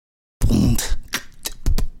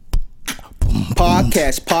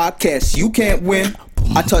Podcast, you can't win.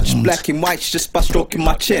 I touch black and whites just by stroking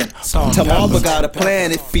my chin. Tell Marva got a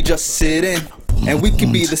plan if he just sit in. And we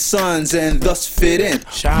can be the sons and thus fit in.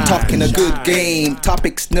 Talking a good game,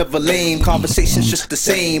 topics never lame. Conversations just the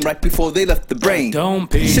same, right before they left the brain.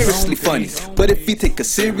 Seriously funny, but if you take it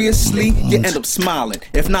seriously, you end up smiling.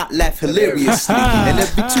 If not, laugh hilariously. And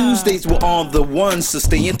every Tuesdays we're on the one, so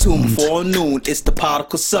stay in tune before noon. It's the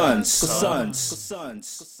Particle Sons.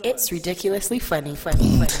 It's ridiculously funny.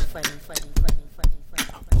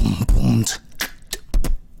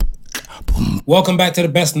 Welcome back to the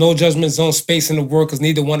best no judgment zone space in the world, because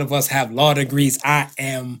neither one of us have law degrees. I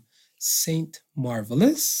am Saint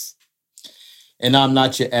Marvelous. And I'm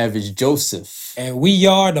not your average Joseph. And we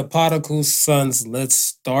are the Particle Sons. Let's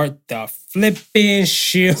start the flipping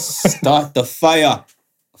shit. Start the fire.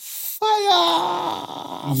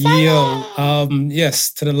 Yo,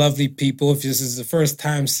 yes, to the lovely people, if this is the first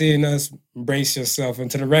time seeing us, embrace yourself. And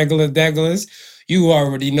to the regular degglers, you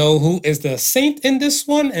already know who is the saint in this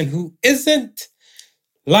one and who isn't.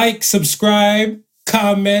 Like, subscribe,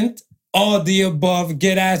 comment, all the above.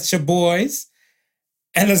 Get at your boys.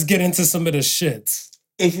 And let's get into some of the shit.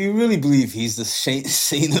 If you really believe he's the saint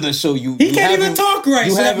of the show, he can't even talk right.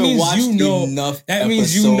 You so haven't that means watched you know. enough that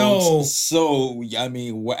episodes. Means you know. So, I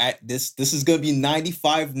mean, we're at this. This is going to be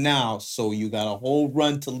 95 now. So you got a whole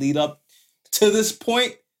run to lead up to this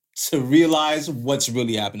point to realize what's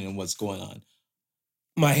really happening and what's going on.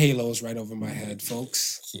 My halo's right over my head,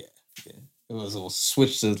 folks. Yeah. It was a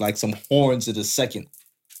switch to like some horns in a second.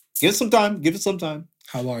 Give it some time.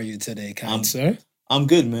 How are you today, kind sir? I'm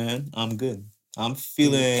good, man. I'm good. I'm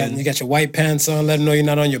feeling... You got your white pants on, let them know you're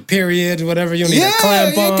not on your period, whatever. You need a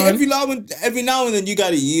clamp on. Every now and then you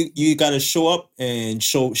gotta show up and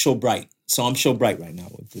show bright. So I'm show bright right now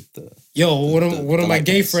with the... Yo, one of my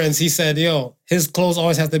gay friends, he said, yo, his clothes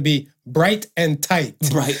always have to be bright and tight.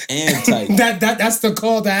 Bright and tight. That's the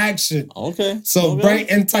call to action. Okay. So okay. Bright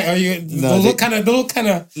and tight. Are you they kind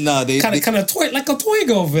of toy like a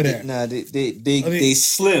toy over there? Nah, they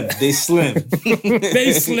slim. They slim.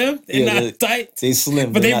 They slim. They're not tight. They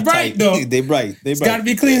slim. But they bright though. They bright. It's gotta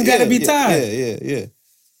be clean. It's gotta be tight. Yeah.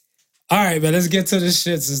 All right, man. Let's get to the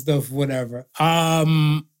shits and stuff. Whatever.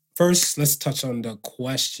 First, let's touch on the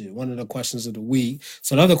question. One of the questions of the week.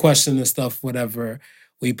 So the other question and stuff, whatever,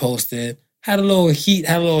 we posted, had a little heat,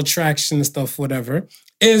 had a little traction and stuff, whatever.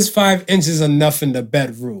 Is 5 inches enough in the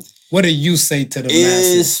bedroom? What do you say to the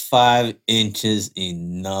masses? Is 5 inches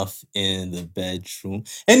enough in the bedroom?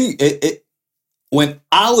 And when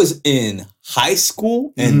I was in high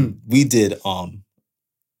school and we did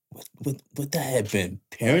what that had been?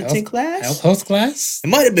 Parenting class? Health class? It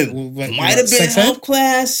might have been health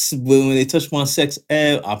class. But when they touched on sex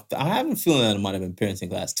ed, I have a feeling that it might have been parenting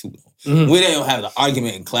class too. We didn't have the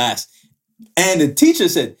argument in class. And the teacher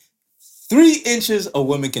said 3 inches a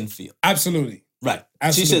woman can feel. Absolutely. Right.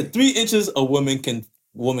 Absolutely. She said 3 inches a woman can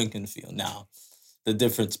feel. Now, the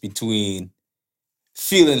difference between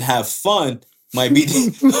feel and have fun might be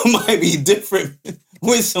different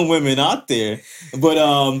with some women out there. But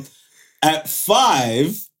at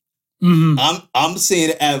 5, I'm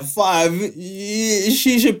saying at 5,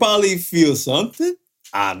 she should probably feel something.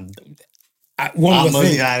 One would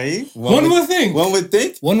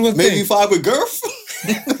think. Maybe 5 with girth.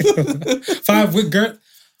 5 with girth.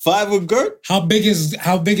 5 with girth. How big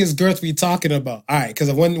is girth we talking about? All right,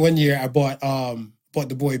 because one year I bought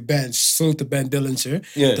the boy Ben, salute to Ben Dillinger,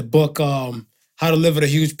 the book How to Live with a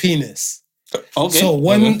Huge Penis. Okay. So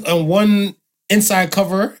one inside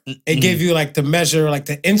cover, it gave you like the measure, like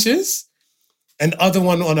the inches, and the other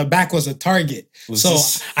one on the back was a target.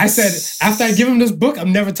 I said, after I give him this book,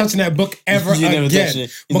 I'm never touching that book ever again.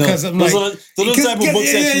 Because I'm like... Those type of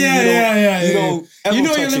books that you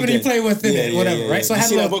know your limit, you play with it, whatever, right? So I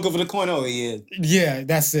had that book over the corner? Oh, yeah. Yeah,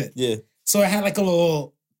 that's it. Yeah. So I had like a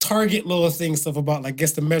little target little thing, stuff about, like,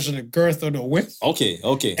 guess to measure the girth or the width. Okay.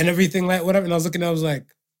 And everything, like, whatever. And I was looking, I was like...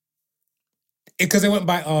 Because it went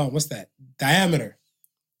by, what's that? Diameter.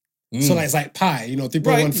 So like, it's like pi,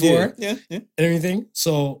 3.14 and everything.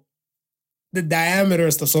 So the diameter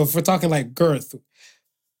and stuff. So if we're talking like girth,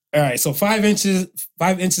 all right, so 5 inches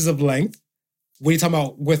of length. What are you talking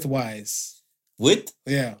about width-wise? Width?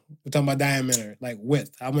 Yeah, we're talking about diameter, like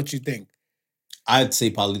width. How much you think? I'd say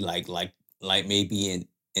probably like maybe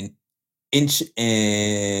an inch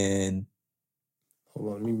and... Hold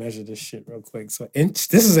on, let me measure this shit real quick. So inch,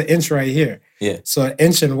 this is an inch right here. Yeah. So an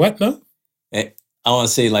inch and what now? I want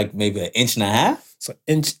to say like maybe an inch and a half. So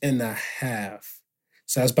inch and a half.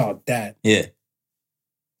 So that's about that. Yeah.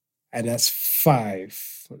 And that's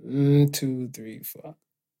 5. 1, 2, 3, 4.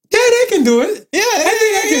 Yeah, they can do it. Yeah,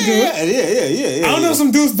 can do it. Yeah. I don't know if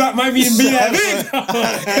some dudes that might even be that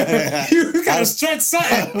big. You gotta stretch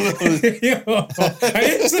something.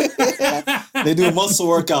 They do a muscle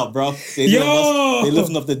workout, bro. They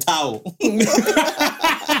lifting up the towel.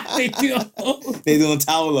 They doing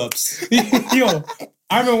towel ups. Yo,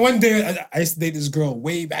 I remember one day I used to date this girl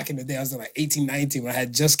way back in the day. I was like 18, 19 when I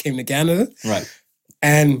had just came to Canada. Right.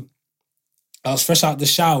 And I was fresh out the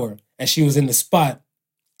shower and she was in the spot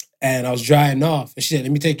and I was drying off. And she said,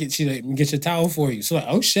 let me take it. She like, let me get your towel for you. So like,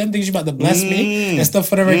 oh shit, I think she's about to bless me and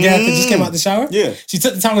stuff, whatever. Again, I just came out the shower. Yeah. She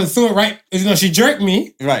took the towel and threw it right. You know, she jerked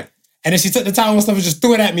me. Right. And then she took the towel and stuff and just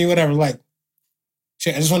threw it at me, whatever. Like,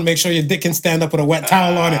 shit, I just want to make sure your dick can stand up with a wet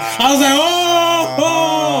towel on it. I was like,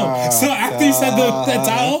 oh. So after you said the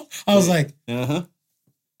towel, I was like,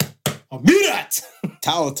 I'll be that.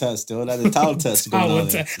 Towel test, though. That's a towel test going on.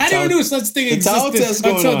 I didn't do such thing existed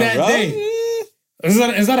until that day. Is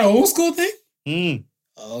that an old school thing?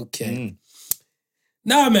 Okay.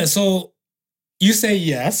 Nah, man. So you say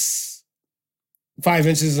yes. 5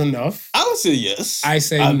 inches is enough. I would say yes. I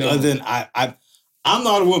say no. Then I'm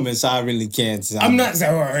not a woman, so I really can't. I'm not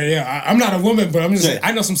a woman, but I'm just saying,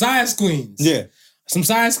 I know some size queens. Yeah. Some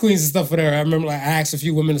size queens and stuff, whatever. I remember like I asked a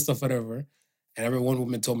few women and stuff, whatever. And I remember one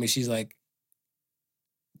woman told me, she's like,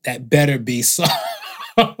 that better be soft.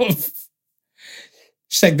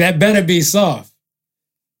 She's like, that better be soft.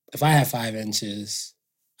 If I had 5 inches,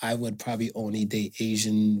 I would probably only date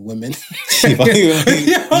Asian women.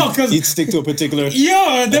 You'd stick to a particular...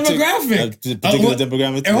 demographic. A particular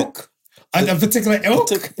demographic. Elk. A particular elk.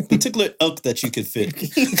 Particular elk that you could fit.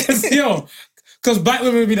 Because black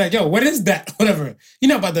women would be like, yo, what is that? Whatever. You're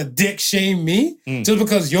not about to dick shame me just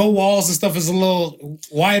because your walls and stuff is a little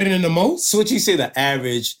wider than the most. So what you say the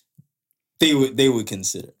average they would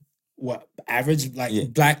consider? What? Average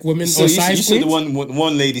black women so or you size said queens?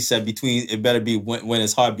 one lady said it better be when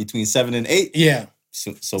it's hard between 7 and 8. Yeah.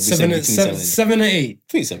 So we said between 7 and 8.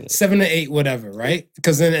 Between 7 and 8. 7 to 8, whatever, right?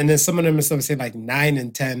 Because then some of them and stuff say like 9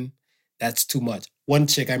 and 10. That's too much. One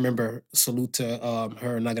chick, I remember, salute to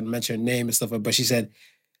her, I'm not going to mention her name and stuff, but she said,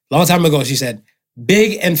 long time ago, she said,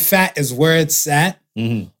 big and fat is where it's at.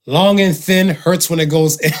 Long and thin hurts when it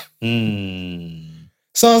goes in.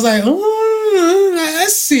 So I was like, I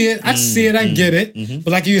see it. I get it.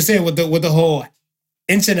 But like you were saying, with the whole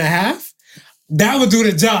inch and a half, that would do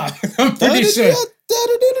the job. I'm pretty sure.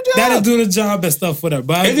 That'll do the job. That'll do the job and stuff, whatever.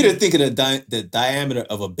 But maybe to think of the diameter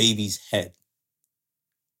of a baby's head.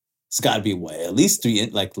 It's got to be what, at least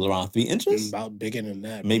around 3 inches? About bigger than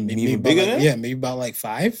that. Maybe even bigger than that? Yeah, maybe about like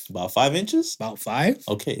 5. About 5 inches? About 5.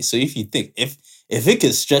 Okay, so if you think, if it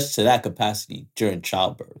could stretch to that capacity during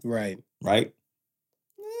childbirth. Right? An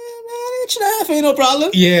inch and a half ain't no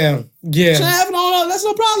problem. Yeah. Inch and a half, no, that's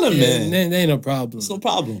no problem, man. There ain't no problem. It's no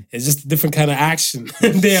problem. It's just a different kind of action.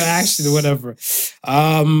 Their action or whatever.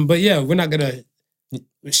 But yeah, we're not going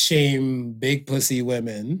to shame big pussy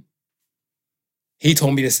women. He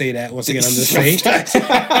told me to say that. Once again, I'm just saying.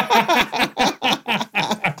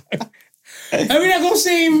 And we're not going to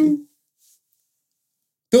shame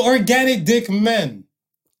the organic dick men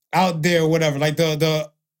out there or whatever. Like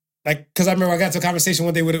because I remember I got to a conversation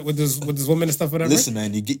one day with this woman and stuff, whatever. Listen,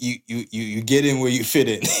 man, you get in where you fit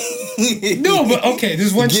in. No, but okay,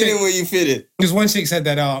 there's one chick. Get in where you fit in. There's one chick said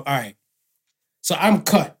that, all right, so I'm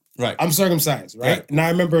cut. Right. I'm circumcised, right? And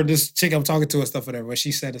I remember this chick I'm talking to and stuff, whatever, what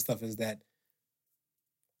she said and stuff is that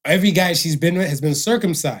every guy she's been with has been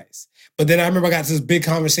circumcised. But then I remember I got to this big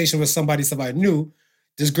conversation with somebody knew.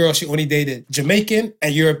 This girl, she only dated Jamaican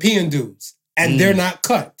and European dudes. And they're not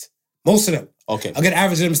cut. Most of them. Okay. A good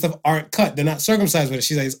average of them and stuff aren't cut. They're not circumcised with it.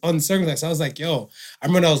 She's like, it's uncircumcised. So I was like, yo, I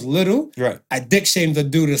remember when I was little, I dick shamed the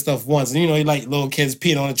dude and stuff once. And you know, like little kids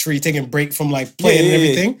peeing on a tree, taking a break from like playing and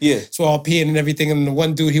everything. Yeah. So all peeing and everything. And the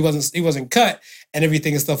one dude, he wasn't cut and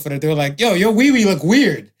everything and stuff. They were like, yo, your wee-wee look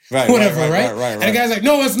weird. Right. And the guy's like,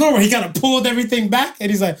 no, it's normal. He kind of pulled everything back.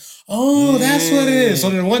 And he's like, oh, that's what it is. So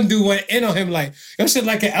then one dude went in on him like, your shit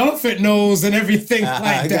like an elephant nose and everything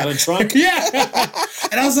like that. Got a trunk? Yeah.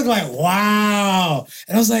 And I was like, wow.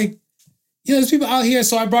 And I was like, there's people out here.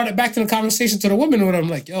 So I brought it back to the conversation to the women with them. I'm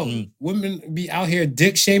like, yo, women be out here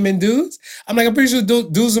dick shaming dudes. I'm like, I'm pretty sure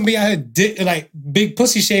dudes will be out here like big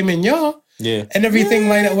pussy shaming y'all. Yeah. And everything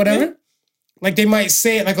like that, whatever. Yeah. Like they might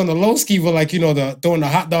say it like on the low ski with like, throwing the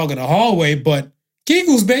hot dog in the hallway, but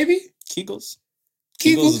Kegels, baby. Kegels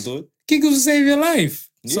will do it. Kegels will save your life.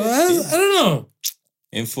 Yeah, so I don't know.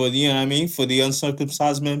 And for the, for the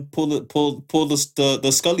uncircumcised man, pull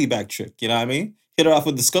the scully back trick, you know what I mean? Hit her off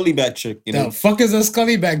with the scully back trick, you know? The fuck is a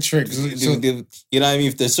scully back trick? You know what I mean?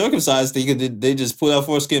 If they're circumcised, they just pull that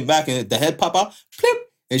foreskin back and the head pop out,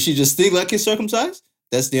 flip, and she just think like it's circumcised.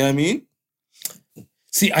 That's, you know what I mean?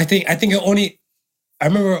 See, I think it only. I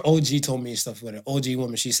remember OG told me stuff with it. OG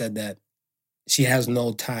woman, she said that she has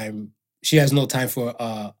no time. She has no time for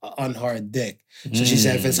unhard dick. So she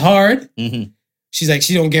said if it's hard, she's like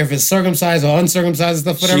she don't care if it's circumcised or uncircumcised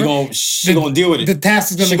and stuff. Whatever. She gonna deal with it. The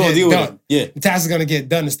task is gonna get done. Yeah, the task is gonna get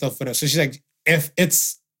done and stuff for her. So she's like, if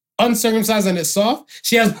it's uncircumcised and it's soft,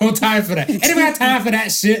 she has no time for that. Anybody got time for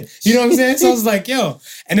that shit? You know what I'm saying? So I was like, yo,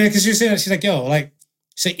 and then because she was saying that, she's like, yo, like.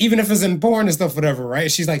 So even if it's in porn and stuff, whatever,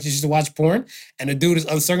 right? She's like, she used to watch porn and the dude is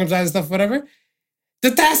uncircumcised and stuff, whatever.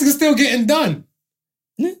 The task is still getting done.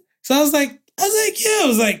 Yeah. So I was like, yeah. I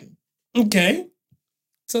was like, okay.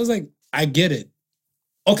 So I was like, I get it.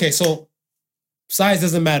 Okay, so size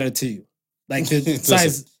doesn't matter to you. Like the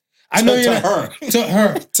size. I know you're her. To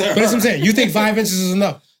her. But that's what I'm saying. You think 5 inches is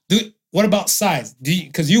enough. What about size?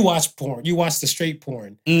 Because you watch porn. You watch the straight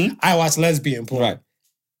porn. Mm-hmm. I watch lesbian porn. Right.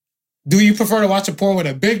 Do you prefer to watch a porn with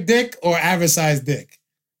a big dick or average sized dick?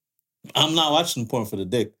 I'm not watching porn for the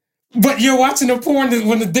dick. But you're watching a porn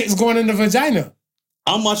when the dick's going in the vagina.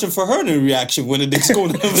 I'm watching for her to reaction when the dick's going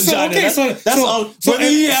in the vagina. That's all. Whether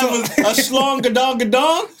you have a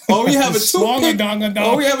schlongadongadong or we have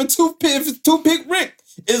a toothpick Rick.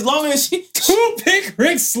 As long as she toothpick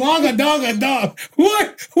Rick slongadongadong.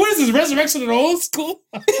 What is this, resurrection of the old school?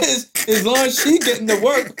 As long as she getting to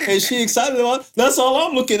work and she excited about it, that's all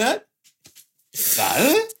I'm looking at.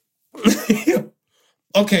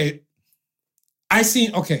 Okay. I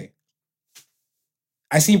seen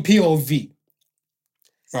POV.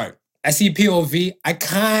 Right. I see POV. I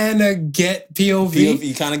kind of get POV.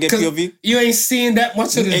 You kind of get POV? You ain't seeing that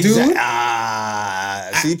much of the dude.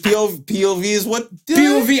 See, POV is what?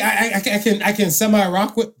 POV, I can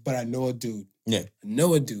semi-rock with, but I know a dude. Yeah. I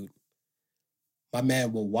know a dude. My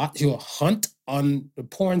man will watch, he'll hunt on the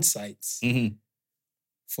porn sites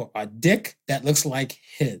for a dick that looks like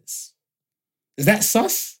his. Is that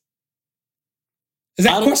sus? Is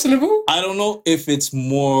that questionable? I don't know if it's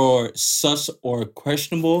more sus or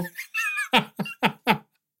questionable.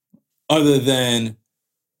 Other than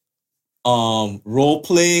role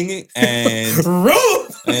playing and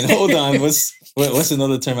and hold on, what's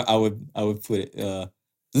another term I would put it?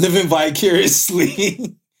 Living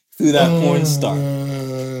vicariously through that porn star. I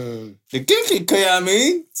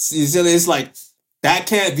mean, it's like that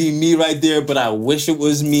can't be me right there, but I wish it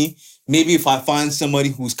was me. Maybe if I find somebody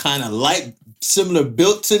who's kind of like similar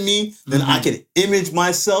built to me, then I could image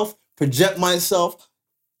myself, project myself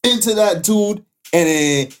into that dude, and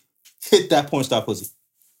then hit that porn star pussy.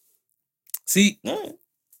 See,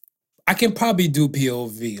 I can probably do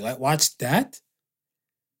POV. Like, watch that.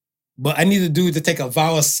 But I need a dude to take a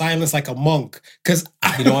vow of silence like a monk. Because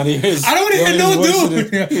I don't want to hear no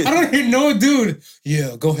dude. I don't want to hear no dude.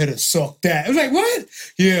 Yeah, go ahead and suck that. I'm like, what?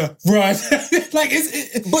 Yeah, right. Like,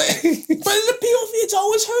 but in the POV, it's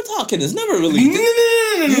always her talking. It's never really. No.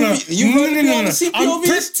 You see POV? I'm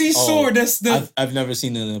pretty sure that's the. I've never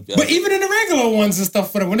seen it. But even in the regular ones and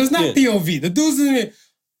stuff, when it's not POV, the dudes in it.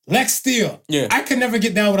 Lex Steele. Yeah. I could never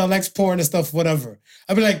get down with a Lex porn and stuff, whatever.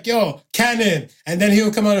 I'd be like, yo, Cannon. And then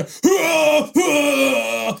he'll come out and like,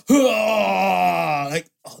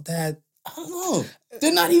 oh, that. I don't know.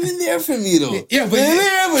 They're not even there for me, though. Yeah, but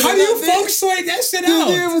how do you fluctuate that shit out?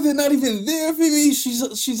 They're not even there for me.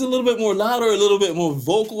 She's a little bit more louder, a little bit more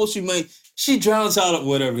vocal. She drowns out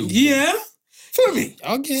whatever. Yeah. For me.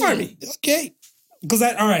 Okay. For me. Okay.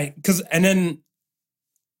 And then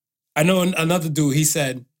I know another dude, he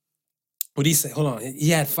said, what he said, hold on,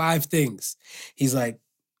 he had 5 things. He's like,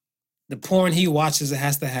 the porn he watches, it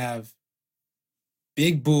has to have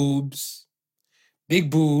big boobs,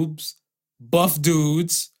 buff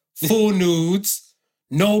dudes, full nudes,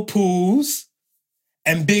 no poos,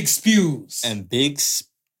 and big spews.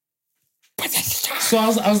 So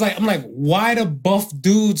I'm like, why the buff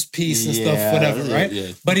dudes piece and stuff, whatever, right?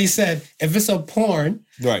 Yeah. But he said, if it's a porn,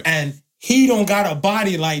 right, and he don't got a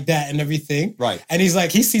body like that and everything. Right. And he's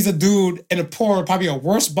like, he sees a dude in a porn, probably a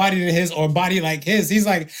worse body than his or a body like his. He's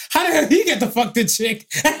like, how the hell he get to fuck the chick?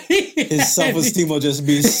 His self-esteem will just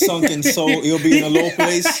be sunken so he'll be in a low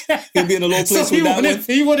place. He'll be in a low place with that one.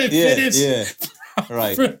 He wouldn't finish. Yeah.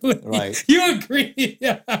 Right. You agree?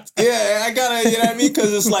 Yeah, I gotta, you know what I mean?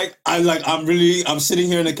 Because it's like I'm sitting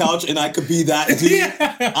here on the couch and I could be that dude.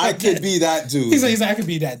 Yeah. I could be that dude. He's like, I could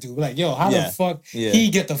be that dude. Like, yo, how the fuck he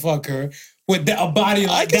get to fuck her with a body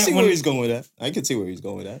like that? I can see where he's going with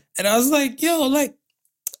that. And I was like, yo, like,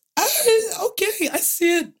 okay, I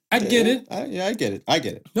see it. I get it. I get it.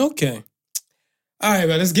 Okay. All right,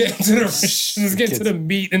 man. Let's get into the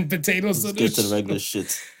meat and potatoes. Let's get to the regular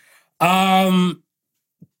shit. Let's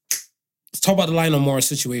talk about the Lionel Morris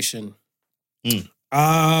situation.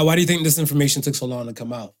 Why do you think this information took so long to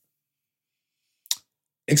come out?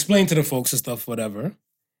 Explain to the folks and stuff, whatever.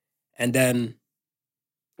 And then...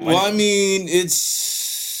 Well, I mean,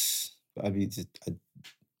 it's... what's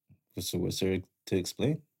there to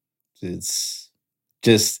explain? It's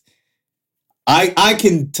just... I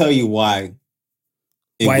can tell you why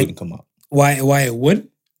it wouldn't come out. Why it would?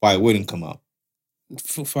 Why it wouldn't come out.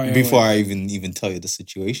 Before I even tell you the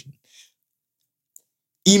situation.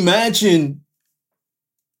 Imagine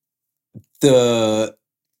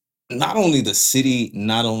not only the city,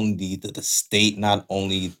 not only the state, not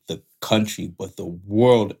only the country, but the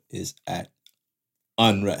world is at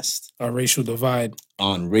unrest. On racial divide.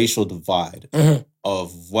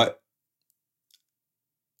 Of what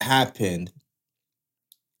happened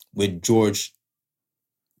with George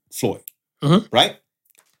Floyd, right?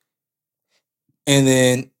 And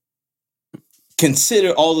then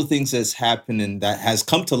consider all the things that's happened and that has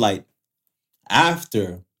come to light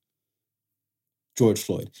after George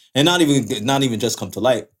Floyd, and not even just come to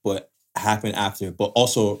light, but happened after, but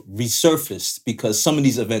also resurfaced because some of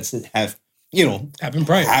these events have, happened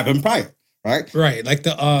prior, right? Right, like the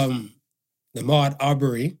Ahmaud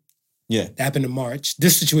Arbery. Yeah, that happened in March.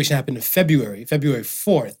 This situation happened in February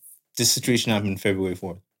 4th. This situation happened February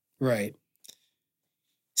 4th. Right.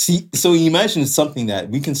 See, so you imagine something that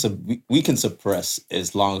we can suppress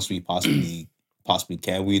as long as we possibly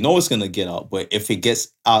can. We know it's gonna get out, but if it gets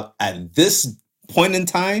out at this point in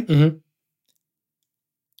time,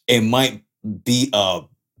 it might be a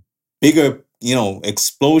bigger,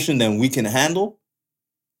 explosion than we can handle.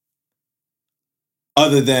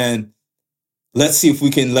 Other than, let's see if we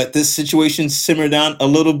can let this situation simmer down a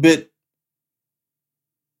little bit,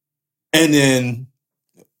 and then,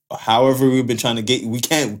 however we've been trying to get, we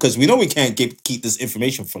can't, because we know we can't keep this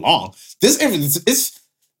information for long. This information,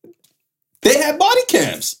 they had body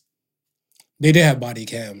cams. They did have body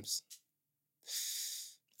cams.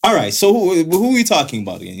 All right, so who are we talking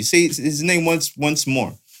about again? You say his name once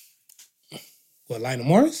more. What, Lionel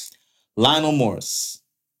Morris? Lionel Morris.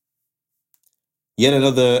 Yet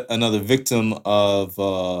another victim of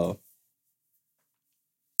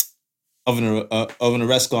an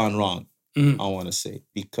arrest gone wrong. I want to say,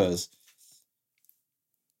 because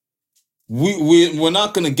we're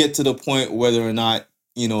not going to get to the point whether or not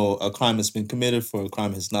a crime has been committed or a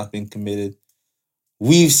crime has not been committed.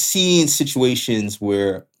 We've seen situations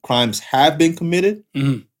where crimes have been committed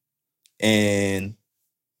and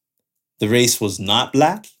the race was not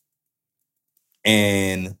black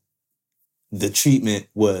and the treatment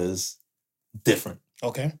was different.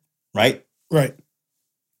 Okay. Right? Right.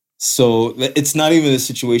 So it's not even a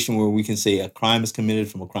situation where we can say a crime is committed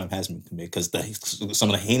from a crime hasn't been committed, because some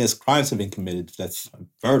of the heinous crimes have been committed. That's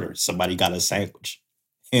murder. Somebody got a sandwich.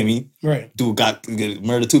 You know what I mean? Right. Dude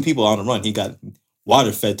murdered 2 people on the run. He got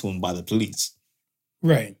water fed to him by the police.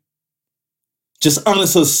 Right. Just on a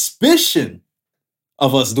suspicion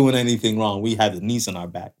of us doing anything wrong, we had the knees on our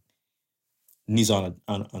back, knees on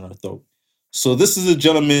our throat. So this is a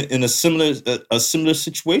gentleman in a similar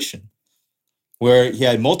situation where he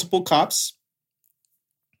had multiple cops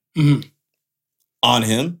on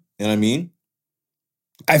him. You know what I mean?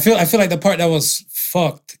 I feel like the part that was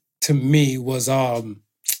fucked to me was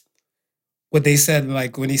what they said,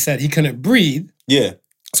 like when he said he couldn't breathe. Yeah.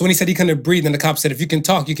 So when he said he couldn't breathe, and the cop said, if you can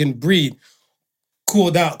talk, you can breathe.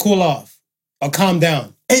 Cool off, or calm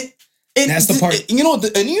down. That's the part. You know what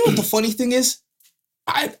the funny thing is?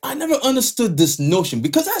 I never understood this notion,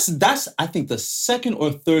 because that's I think the second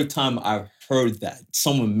or third time I've heard that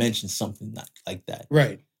someone mentioned something like that.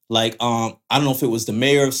 Right. Like I don't know if it was the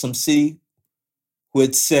mayor of some city who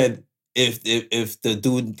had said if the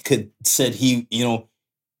dude said he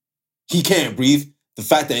can't breathe, the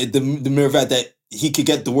fact that the mere fact that he could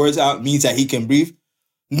get the words out means that he can breathe.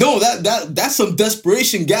 No, that's some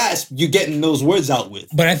desperation gas you're getting those words out with.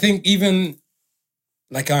 But I think even,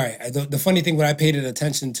 like, all right, the funny thing what I paid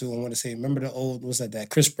attention to, I want to say, remember the old, what's that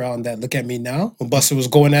Chris Brown, that Look at Me Now, when Buster was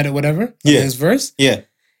going at it, whatever? Yeah. His verse? Yeah.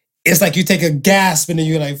 It's like you take a gasp and then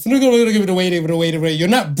you're like, give it away. You're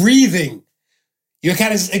not breathing. You're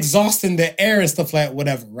kind of just exhausting the air and stuff like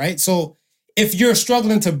whatever, right? So if you're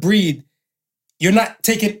struggling to breathe, you're not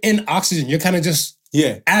taking in oxygen. You're kind of just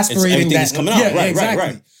aspirating everything's coming out. Right,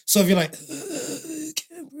 exactly. right. So if you're like,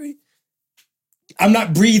 can't breathe, I'm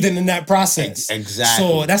not breathing in that process. Exactly.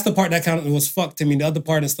 So that's the part that kind of was fucked to me. The other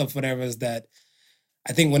part and stuff, whatever, is that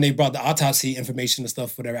I think when they brought the autopsy information and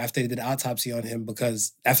stuff, whatever, after they did the autopsy on him,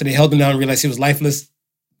 because after they held him down and realized he was lifeless,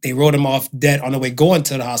 they wrote him off dead on the way going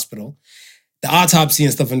to the hospital. The autopsy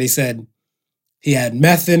and stuff, and they said he had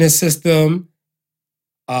meth in his system,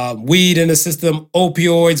 weed in his system,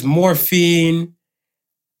 opioids, morphine,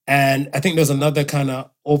 And I think there's another kind of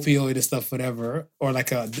opioid and stuff, whatever, or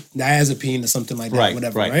like a diazepine or something like that,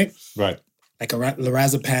 whatever, right? Like a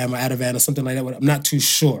lorazepam or Ativan or something like that. I'm not too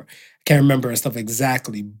sure. I can't remember and stuff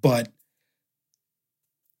exactly. But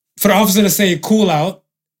for the officer to say cool out,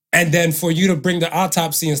 and then for you to bring the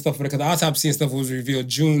autopsy and stuff, because the autopsy and stuff was revealed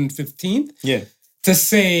June 15th. Yeah. To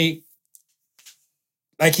say,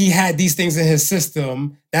 like, he had these things in his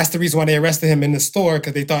system. That's the reason why they arrested him in the store,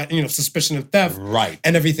 because they thought, suspicion of theft. Right.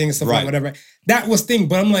 And everything and stuff like whatever. That was thing.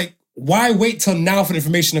 But I'm like, why wait till now for the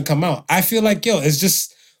information to come out? I feel like, it's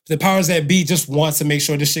just the powers that be just wants to make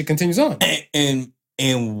sure this shit continues on. And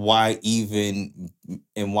why even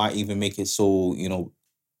make it so,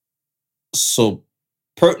 so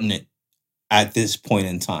pertinent at this point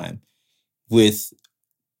in time with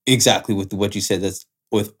what you said, that's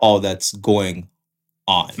with all that's going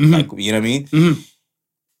on. Mm-hmm. Like, you know what I mean? Mm-hmm.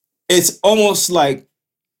 It's almost like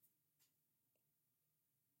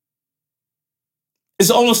it's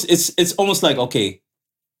almost like, okay,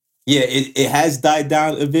 yeah, it has died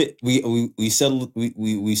down a bit. We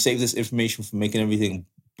saved this information from making everything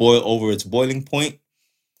boil over its boiling point,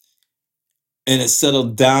 and it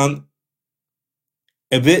settled down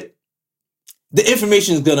a bit. The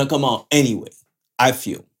information is gonna come out anyway, I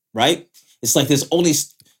feel, right? It's like there's only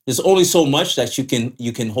so much that you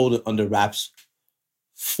can hold it under wraps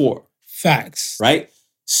for. Facts. Right?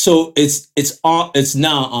 So it's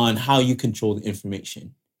now on how you control the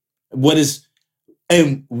information. What is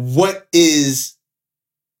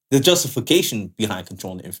the justification behind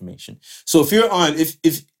controlling the information? So if you're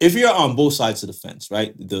on both sides of the fence,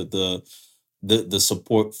 right? The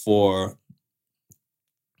support for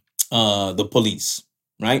the police,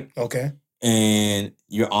 right? Okay. And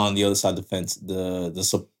you're on the other side of the fence,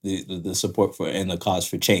 the support for and the cause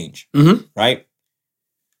for change, mm-hmm. right?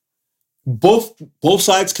 Both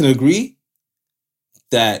sides can agree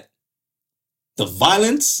that the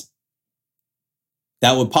violence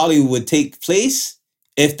that would take place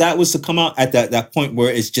if that was to come out at that point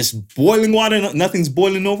where it's just boiling water, nothing's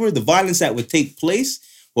boiling over. The violence that would take place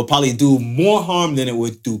would probably do more harm than it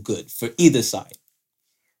would do good for either side,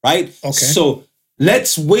 right? Okay. So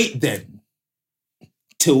let's wait then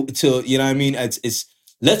till you know what I mean.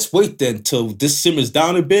 Let's wait then till this simmers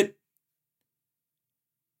down a bit,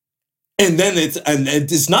 and then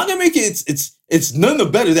it's not gonna make it. It's none the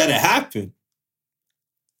better that it happened.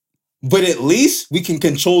 But at least we can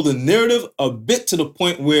control the narrative a bit to the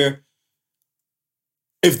point where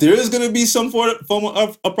if there is going to be some form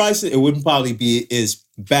of uprising, it wouldn't probably be as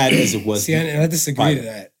bad as it was. See, I disagree to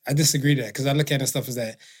that. I disagree to that because I look at it stuff as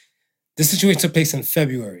that this situation took place in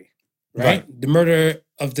February, right? The murder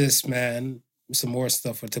of this man, some more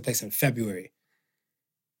stuff took place in February.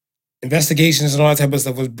 Investigations and all that type of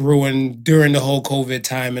stuff was brewing during the whole COVID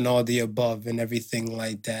time and all the above and everything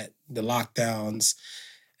like that, the lockdowns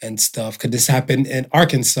and stuff. Could this happen in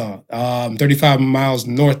Arkansas, 35 miles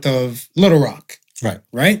north of Little Rock?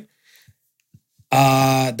 Right?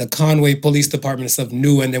 The Conway Police Department and stuff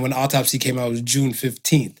knew, and then when the autopsy came out, it was June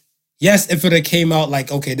 15th. Yes, if it had came out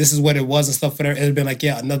like, okay, this is what it was and stuff, whatever, it would have been like,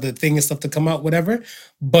 yeah, another thing and stuff to come out, whatever.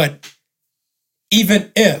 But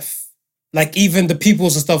even if, like, even the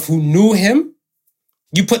peoples and stuff who knew him,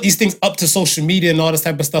 you put these things up to social media and all this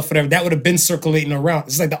type of stuff, whatever, that would have been circulating around.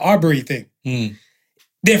 It's like the Arbery thing.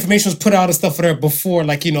 The information was put out and stuff whatever before,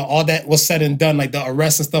 like, all that was said and done, like the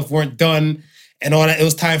arrests and stuff weren't done and all that. It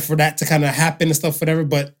was time for that to kind of happen and stuff, whatever.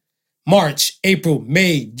 But March, April,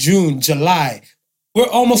 May, June, July, we're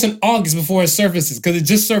almost in August before it surfaces because it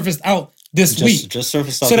just surfaced out this week. Just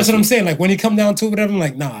surfaced out. So that's what I'm saying. Like when you come down to it, whatever, I'm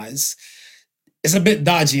like, nah, it's a bit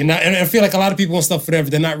dodgy. And I feel like a lot of people and stuff, whatever,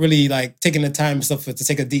 they're not really like taking the time and stuff to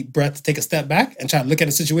take a deep breath, to take a step back and try to look at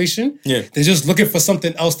the situation. Yeah. They're just looking for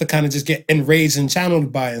something else to kind of just get enraged and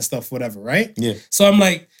channeled by and stuff, whatever, right? Yeah. So I'm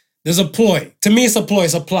like, there's a ploy. To me, it's a ploy.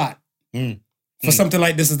 It's a plot for something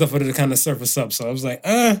like this and stuff for it to kind of surface up. So I was like,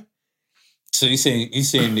 So you're saying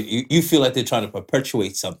that you feel like they're trying to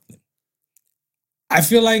perpetuate something? I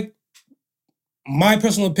feel like, my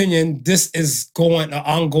personal opinion, this is an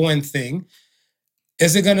ongoing thing.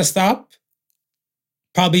 Is it going to stop?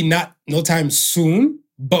 Probably not no time soon.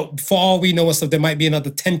 But for all we know and stuff, there might be another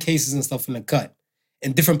 10 cases and stuff in the cut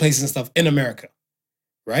in different places and stuff in America,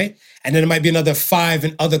 right? And then there might be another 5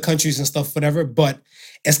 in other countries and stuff, whatever. But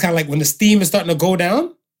it's kind of like when the steam is starting to go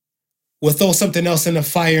down, we'll throw something else in the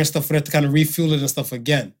fire and stuff for that to kind of refuel it and stuff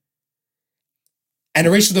again. And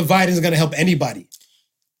the racial divide isn't going to help anybody.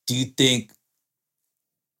 Do you think,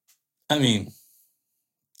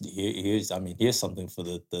 here's something for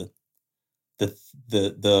the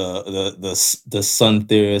sun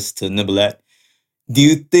theorists to nibble at. Do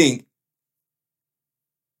you think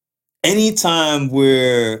anytime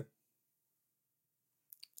where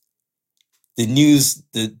the news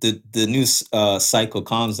cycle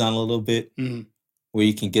calms down a little bit, where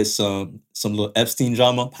you can get some little Epstein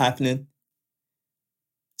drama happening,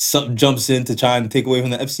 something jumps in to try and take away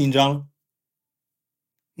from the Epstein drama.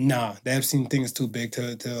 Nah, the Epstein thing is too big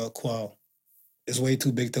to quell. It's way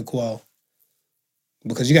too big to quell.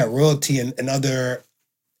 Because you got royalty and other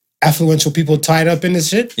affluential people tied up in this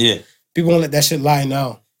shit. Yeah. People won't let that shit lie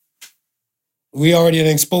now. We already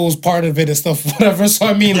exposed part of it and stuff, whatever. So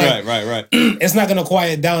I mean, like, right. It's not gonna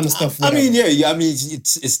quiet down and stuff. Whatever. I mean, yeah. I mean,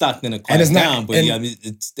 it's not gonna quiet down, but yeah, I mean,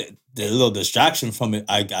 it's the little distraction from it.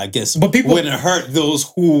 I guess, but people wouldn't hurt those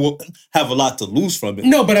who have a lot to lose from it.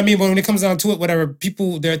 No, but I mean, when it comes down to it, whatever,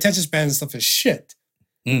 people, their attention spans and stuff is shit.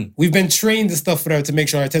 We've been trained and stuff, whatever, to make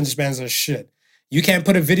sure our attention spans are shit. You can't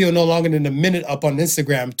put a video no longer than a minute up on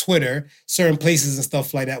Instagram, Twitter, certain places and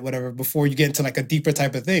stuff like that, whatever, before you get into like a deeper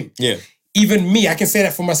type of thing. Yeah. Even me, I can say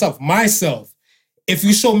that for myself. If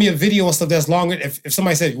you show me a video and stuff that's longer, if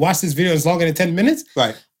somebody said, watch this video, it's longer than 10 minutes,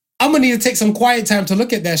 right? I'm gonna need to take some quiet time to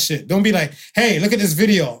look at that shit. Don't be like, hey, look at this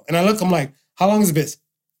video. And I'm like, how long is this?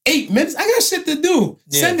 8 minutes? I got shit to do.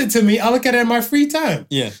 Yeah. Send it to me. I'll look at it in my free time.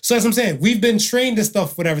 Yeah. So that's what I'm saying. We've been trained and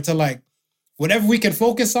stuff, whatever, to like, whatever we can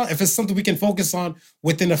focus on, if it's something we can focus on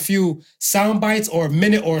within a few sound bites or a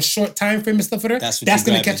minute or a short time frame and stuff like that, that's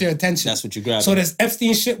going to catch your attention. That's what you grab. So this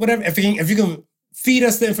Epstein shit, whatever, if you can feed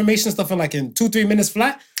us the information and stuff in like in 2-3 minutes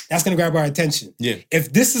flat, that's going to grab our attention. Yeah.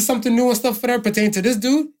 If this is something new and stuff whatever pertaining to this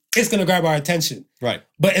dude, it's going to grab our attention. Right.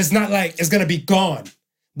 But it's not like it's going to be gone.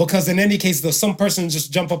 Because in any case, though, some person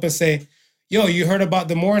just jump up and say, yo, you heard about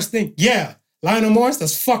the Morris thing? Yeah. Lionel Morris,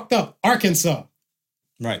 that's fucked up. Arkansas.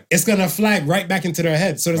 Right. It's going to flag right back into their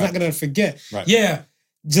head. So it's not going to forget. Right. Yeah.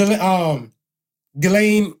 Ghislaine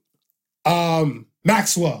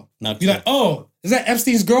Maxwell. You're like, oh, is that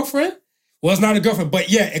Epstein's girlfriend? Well, it's not a girlfriend, but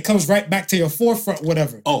yeah, it comes right back to your forefront,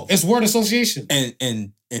 whatever. Oh. It's word association.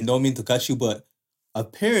 And don't mean to cut you, but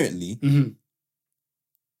apparently,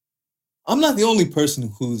 I'm not the only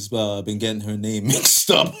person who's been getting her name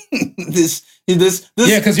mixed up. This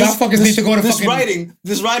yeah, because y'all fuckers need to go to fucking...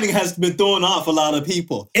 This writing has been throwing off a lot of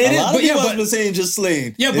people. A lot of people have been saying just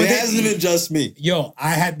Slain. Yeah, but it hasn't been just me. Yo,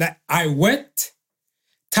 I had that. I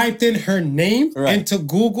typed in her name into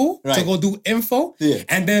Google to go do info. Yeah.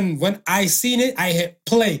 And then when I seen it, I hit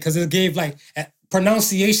play because it gave like a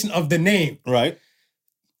pronunciation of the name. Right.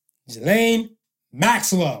 Ghislaine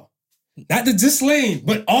Maxwell. Not the Ghislaine,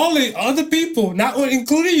 but all the other people, not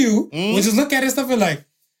including you, will just look at it and stuff and like,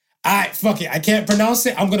 fuck it, I can't pronounce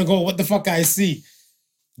it. I'm going to go what the fuck I see.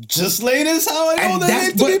 Ghislaine is how I know that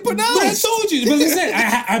name to be pronounced. But I told you. But listen,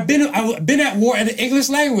 I've been at war in the English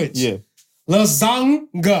language. Yeah.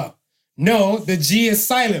 Lasagna. No, the G is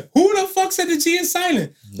silent. Who the fuck said the G is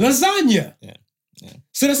silent? Lasagna. Yeah.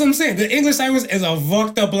 So that's what I'm saying. The English language is a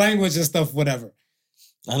fucked up language and stuff, whatever.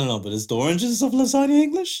 I don't know, but is the origins of lasagna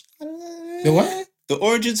English? The what? The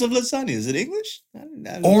origins of lasagna. Is it English? I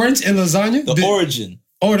don't Orange and lasagna? The origin.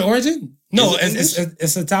 Oh, the origin? No,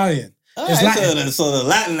 it's Italian. It's Latin. So the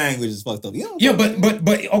Latin language is fucked up. Yeah,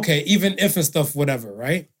 but okay, even if and stuff, whatever,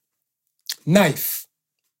 right? Knife.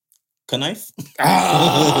 Knife?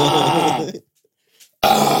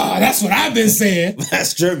 That's what I've been saying.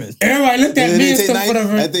 That's German. Everybody looked at me and stuff, knife,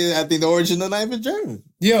 whatever. I think the origin of knife is German.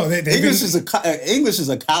 Yo, English is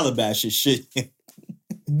a calabash of shit.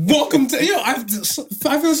 Welcome to I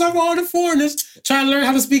feel sorry for all the foreigners trying to learn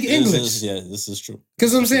how to speak English. This is true.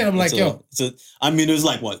 Because I'm saying, I'm like, there's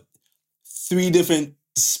like what 3 different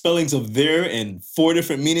spellings of there and 4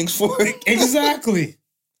 different meanings for it. Exactly.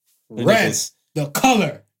 Red, the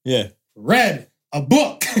color. Yeah. Red, a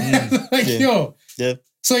book. Yo. Yeah.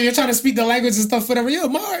 So you're trying to speak the language and stuff, whatever. Yo,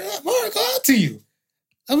 Mark, go out to you.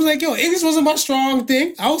 I was like, yo, English wasn't my strong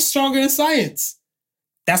thing. I was stronger in science.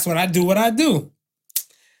 That's what I do.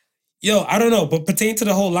 Yo, I don't know, but pertaining to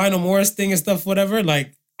the whole Lionel Morris thing and stuff, whatever,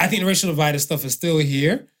 like, I think the racial divide and stuff is still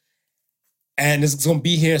here. And it's going to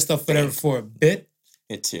be here and stuff, whatever, for a bit.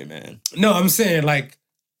 It's here, man. No, I'm saying, like,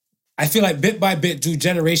 I feel like bit by bit, through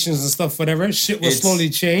generations and stuff, whatever, shit will slowly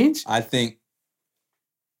change. I think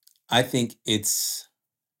it's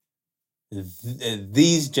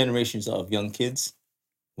these generations of young kids,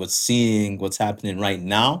 what's happening right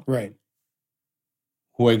now, right?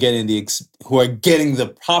 Who are getting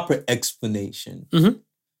the proper explanation.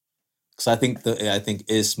 Because I think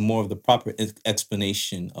it's more of the proper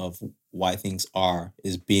explanation of why things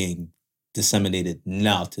is being disseminated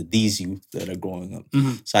now to these youth that are growing up.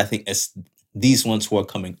 So I think it's these ones who are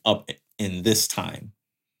coming up in this time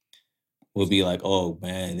will be like, oh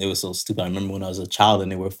man, it was so stupid. I remember when I was a child and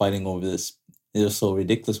they were fighting over this It was so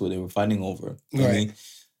ridiculous what they were fighting over. Right. I mean,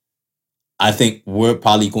 I think we're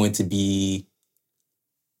probably going to be.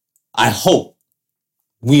 I hope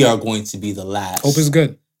we are going to be the last. Hope is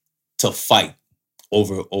good. To fight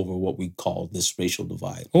over what we call this racial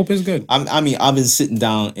divide. Hope is good. I mean, I've been sitting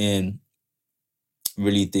down and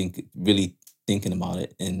really thinking about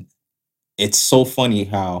it, and it's so funny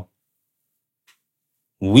how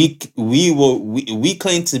we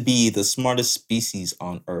claim to be the smartest species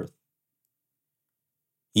on Earth,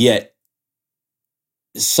 yet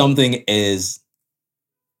something as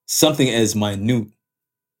minute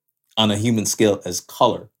on a human scale as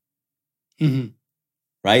color,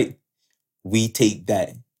 right? We take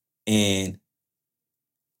that and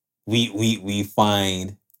we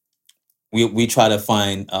find we try to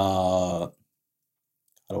find how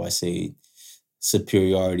do I say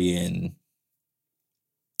superiority and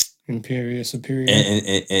superior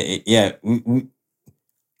and yeah,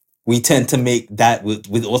 we tend to make that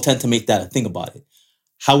we'll tend to make that a thing about it.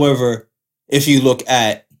 However, if you look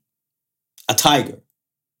at a tiger,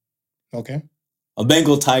 okay, a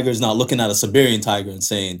Bengal tiger is not looking at a Siberian tiger and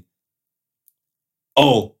saying,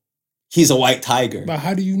 "Oh, he's a white tiger." But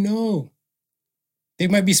how do you know? They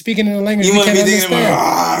might be speaking in a language you we might can't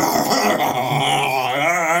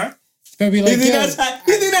be thinking, like,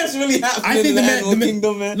 you think that's really happening? I think in the animal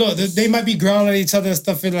kingdom, man. Look, they might be growling at each other and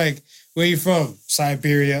stuff. And like, where you from?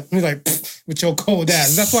 Siberia. He's like, with your cold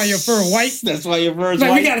ass. That's why your fur white. That's why your fur is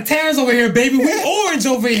like, white. We got a tans over here, baby. We orange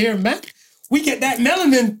over here, man. We get that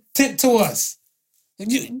melanin tint to us.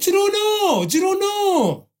 You don't know. You don't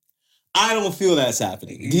know. I don't feel that's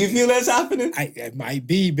happening. Do you feel that's happening? It might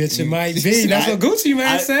be, bitch. It might be. That's what Gucci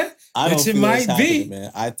Man said. I don't feel it might that's be,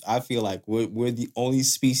 man. I feel like we're the only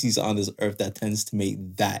species on this earth that tends to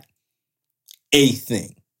make that a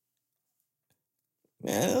thing.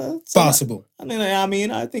 Man, possible. I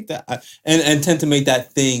mean, I think that, and tend to make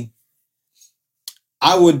that thing.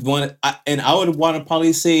 I would want to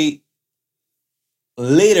probably say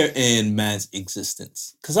later in man's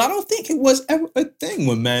existence, because I don't think it was ever a thing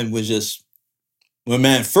when man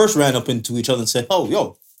first ran up into each other and said, "Oh,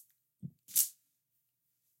 yo,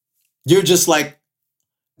 you're just like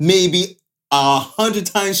maybe 100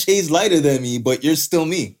 times shades lighter than me, but you're still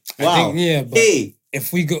me." Wow. But hey,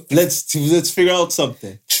 if we go, let's figure out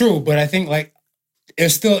something. True, but I think like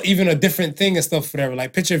it's still even a different thing and stuff, whatever.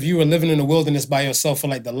 Like, picture if you were living in the wilderness by yourself for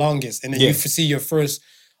like the longest, and then you see your first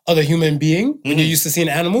other human being when you're used to seeing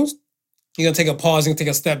animals. You're gonna take a pause, you're gonna take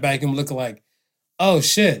a step back and look like, oh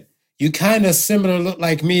shit, you kind of similar look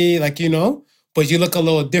like me, like, you know, but you look a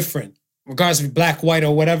little different. Regardless of black, white,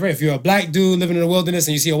 or whatever. If you're a black dude living in the wilderness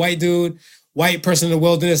and you see a white dude, white person in the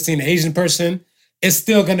wilderness, seeing an Asian person, it's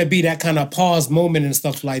still gonna be that kind of pause moment and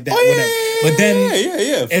stuff like that. But then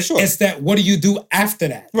it's that, what do you do after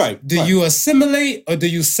that? Right. Do you assimilate or do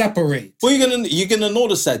you separate? Well, you're gonna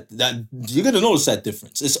notice that you're gonna notice that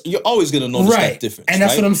difference. You're always gonna notice that difference. And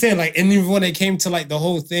that's what I'm saying. Like, and even when it came to like the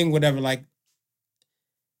whole thing, whatever, like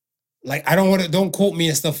I don't quote me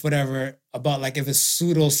and stuff, whatever, about like if it's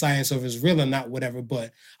pseudoscience or if it's real or not, whatever.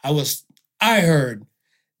 But I heard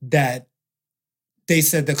that they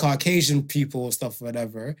said the Caucasian people and stuff,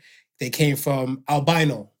 whatever, they came from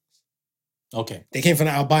albino. Okay. They came from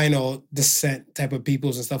the albino descent type of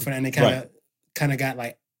peoples and stuff, and they kind of got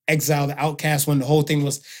like exiled, outcast when the whole thing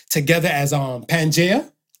was together as Pangea.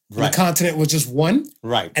 Right. The continent was just one.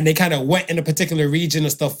 Right. And they kind of went in a particular region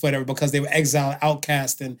and stuff, whatever, because they were exiled,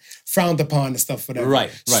 outcast, and frowned upon and stuff, whatever.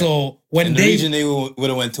 Right. So when the region they would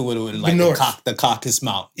have went to would have been like the Caucasus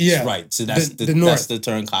Mountains. Yeah. Right. So that's the north. That's the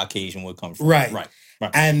term Caucasian would come from. Right. Right.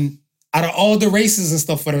 And out of all the races and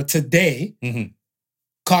stuff, whatever, today,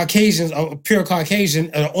 Caucasians, or pure Caucasian,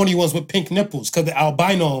 are the only ones with pink nipples, because the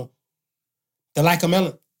albino, the lack of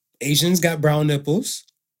melanin. Asians got brown nipples.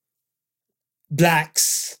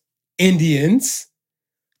 Blacks, Indians,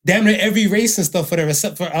 damn near every race and stuff, whatever,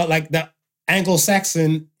 except for like the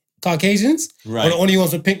Anglo-Saxon Caucasians, are the only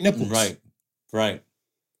ones with pink nipples. Right.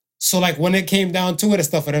 So like when it came down to it and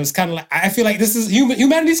stuff, it was kind of like, I feel like this is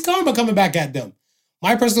humanity's karma coming back at them.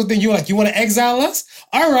 My personal thing, you want to exile us?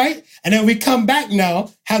 All right. And then we come back now,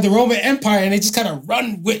 have the Roman Empire, and they just kind of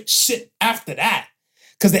run with shit after that.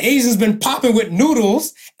 Because the Asians been popping with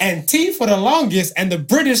noodles and tea for the longest, and the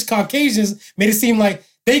British Caucasians made it seem like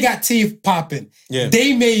they got tea popping. Yeah.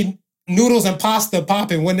 They made noodles and pasta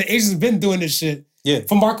popping when the Asians been doing this shit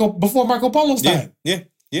before Marco Polo's time. Yeah.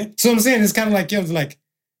 So what I'm saying, it's kind of like,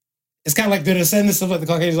 it's kind of like the descendants of like the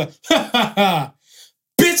Caucasians, like, ha ha ha,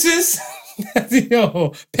 bitches. Yo,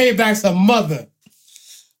 payback's a mother.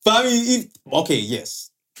 But I mean, okay, yes.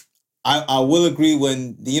 I will agree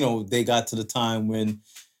when, they got to the time when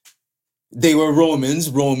they were Romans,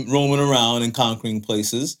 roaming around and conquering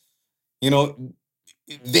places. You know,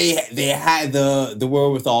 they had the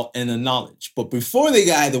wherewithal and the knowledge. But before they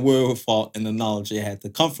got the wherewithal and the knowledge, they had to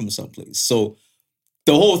come from someplace. So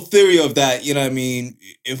the whole theory of that, you know what I mean,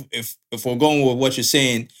 if we're going with what you're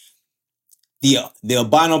saying, the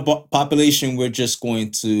albino population, we're just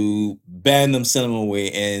going to ban them, send them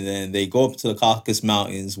away, and then they go up to the Caucasus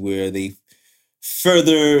Mountains where they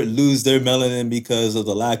further lose their melanin because of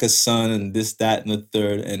the lack of sun and this, that, and the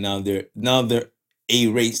third, and now they're a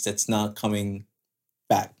race that's not coming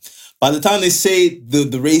back. By the time they say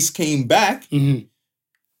the race came back to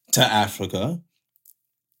Africa,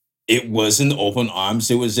 it wasn't open arms.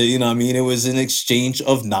 It was, you know what I mean? It was an exchange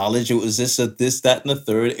of knowledge. It was this, that, and the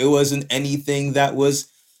third. It wasn't anything that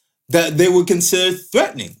they would consider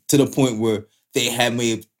threatening to the point where they had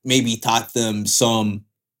maybe taught them some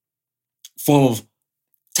form of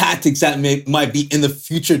tactics that might be in the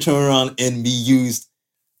future turn around and be used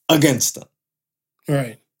against them.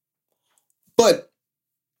 Right. But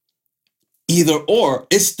either or,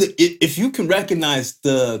 if you can recognize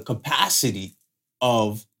the capacity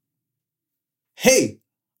of, hey,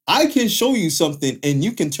 I can show you something and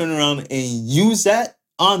you can turn around and use that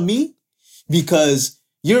on me because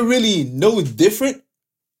you're really no different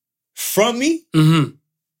from me. Mm-hmm.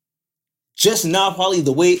 Just now, probably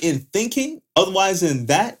the way in thinking. Otherwise than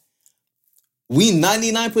that, we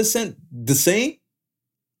 99% the same.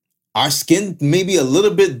 Our skin maybe a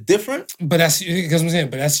little bit different. But that's because I'm saying,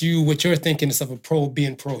 but that's you. What you're thinking is of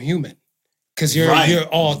being pro-human, because you're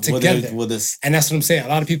all together. And that's what I'm saying. A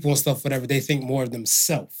lot of people and stuff, whatever, they think more of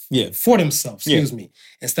themselves. Yeah. For themselves, excuse me.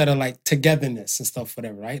 Instead of like togetherness and stuff,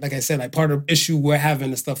 whatever, right? Like I said, like part of the issue we're having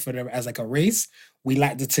and stuff, whatever, as like a race, we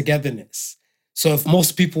lack the togetherness. So if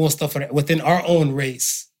most people and stuff within our own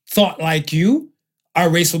race thought like you, our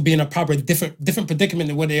race would be in a proper different predicament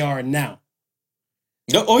than where they are now.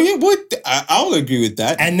 Oh yeah, what I'll agree with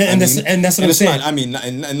that. And that's what I'm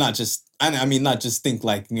saying. Not just think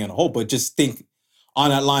like whole, but just think on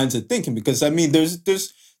that lines of thinking, because I mean there's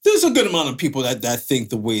a good amount of people that think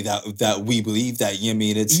the way that we believe that, you know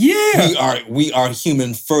what I mean, we are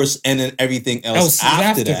human first and then everything else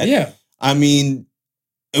after that. Yeah. I mean,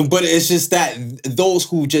 but it's just that those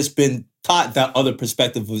who just been taught that other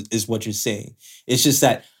perspective is what you're saying. It's just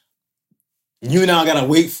that you now gotta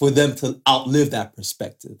wait for them to outlive that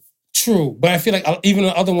perspective. True, but I feel like even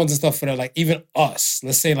the other ones and stuff, like even us,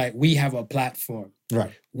 let's say like we have a platform,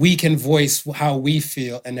 right? We can voice how we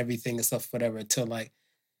feel and everything and stuff, whatever, to like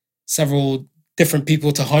several different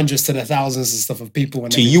people, to hundreds, to the thousands and stuff of people.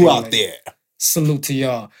 And to you out there, salute to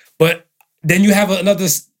y'all. But then you have another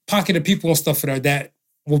pocket of people and stuff that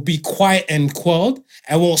will be quiet and quelled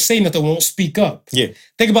and won't say nothing, won't speak up. Yeah.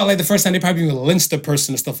 Think about like the first time they probably lynched a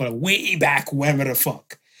person and stuff like way back, wherever the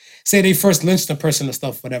fuck. Say they first lynched a person and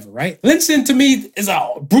stuff, whatever, right? Lynching to me is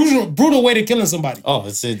a brutal way to killing somebody. Oh,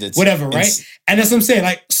 it's whatever, right? And that's what I'm saying.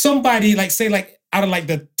 Like somebody, like say like out of like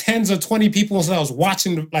the tens or 20 people that was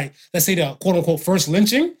watching, like let's say the quote unquote first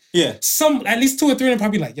lynching. Yeah. At least 2 or 3 of them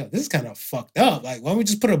probably like, yo, this is kind of fucked up. Like, why don't we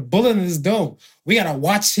just put a bullet in this dome? We gotta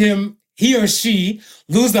watch him, he or she,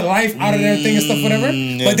 lose the life out of their thing and stuff, whatever.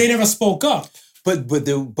 Yeah. But they never spoke up. But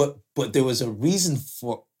there was a reason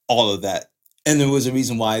for all of that. And there was a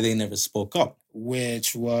reason why they never spoke up.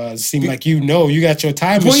 Which seemed like you got your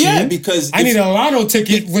time machine. Well, yeah, because I need a lotto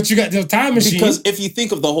ticket, but you got your time machine. Because if you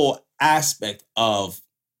think of the whole aspect of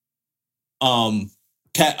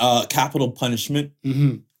capital punishment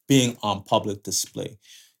being on public display,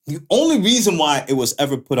 the only reason why it was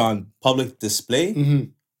ever put on public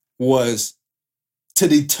display was to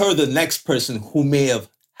deter the next person who may have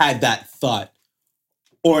had that thought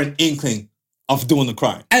or an inkling of doing the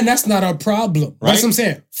crime. And that's not our problem. Right? That's what I'm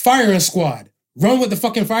saying. Firing squad. Run with the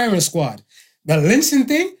fucking firing squad. The lynching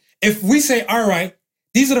thing, if we say, all right,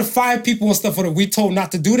 these are the 5 people and stuff that we told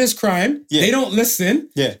not to do this crime. Yeah. They don't listen.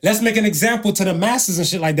 Yeah. Let's make an example to the masses and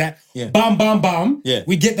shit like that. Yeah. Bomb, bomb, bomb. Yeah.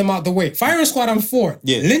 We get them out the way. Firing squad, I'm for.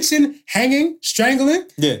 Yeah. Lynching, hanging, strangling.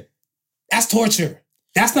 Yeah. That's torture.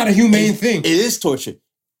 That's not a humane thing. It is torture.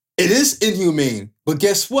 It is inhumane. But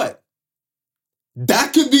guess what?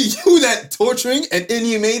 That could be you that torturing and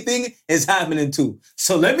inhumane thing is happening too.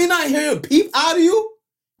 So let me not hear a peep out of you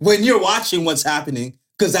when you're watching what's happening,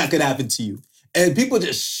 because that could happen to you. And people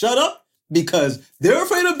just shut up because they're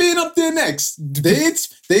afraid of being up there next.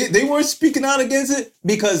 They weren't speaking out against it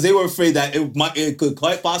because they were afraid that it could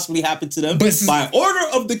quite possibly happen to them by order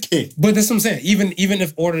of the king. But that's what I'm saying. Even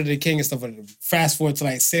if order of the king and stuff, fast forward to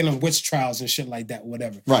like Salem witch trials and shit like that,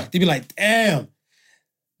 whatever. Right. They'd be like, damn.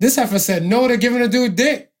 This heifer said no to giving a dude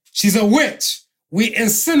dick. She's a witch. We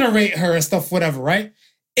incinerate her and stuff, whatever, right?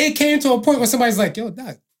 it came to a point where somebody's like, yo,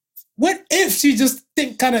 Doc, what if she just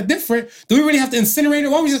think kind of different? Do we really have to incinerate her?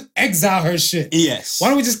 Why don't we just exile her shit? Yes. Why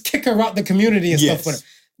don't we just kick her out the community and stuff for her?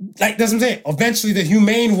 Like, that's what I'm saying. Eventually, the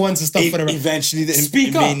humane ones and stuff, whatever. Eventually, the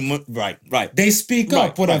speak up. Right. They speak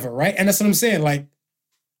up, whatever, right? And that's what I'm saying. Like,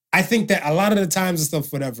 I think that a lot of the times and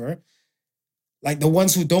stuff, whatever, like the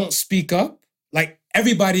ones who don't speak up, like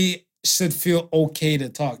everybody should feel okay to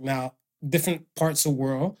talk. Now, different parts of the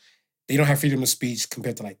world, they don't have freedom of speech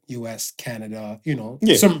compared to like US, Canada,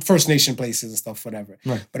 some First Nation places and stuff, whatever.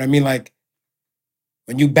 Right. But I mean, like,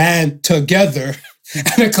 when you band together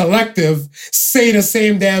and a collective say the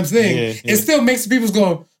same damn thing, it still makes people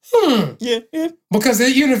go, Yeah. Because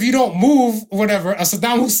even if you don't move, whatever, a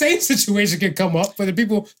Saddam Hussein situation can come up, but the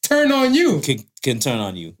people turn on you. Can turn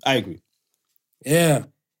on you. I agree. Yeah.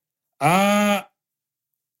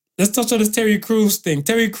 Let's touch on this Terry Crews thing.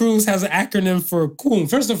 Terry Crews has an acronym for coon.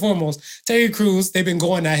 First and foremost, Terry Crews, they've been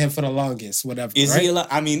going at him for the longest, whatever. Is he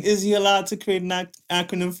allowed to create an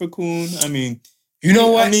acronym for coon? I mean, you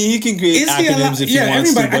know what? I mean, he can create acronyms if he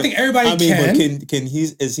wants to. I think everybody can. But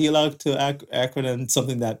is he allowed to acronym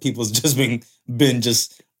something that people's just been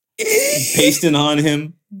just pasting on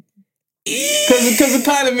him? Because it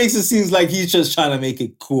kind of makes it seem like he's just trying to make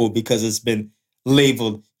it cool because it's been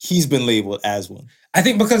labeled. He's been labeled as one. I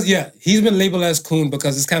think because, he's been labeled as coon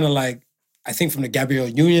because it's kind of like, I think from the Gabrielle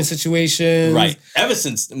Union situation. Right. Ever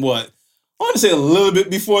since, what? I want to say a little bit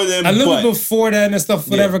before then. A little bit before that and stuff,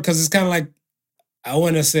 whatever, because it's kind of like, I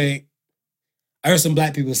want to say, I heard some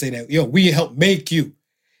black people say that, yo, we helped make you.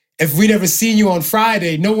 If we never seen you on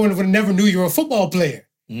Friday, no one would have never knew you were a football player.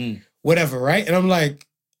 Whatever, right? And I'm like,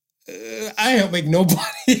 I helped make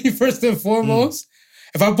nobody, first and foremost.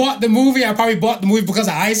 If I bought the movie, I probably bought the movie because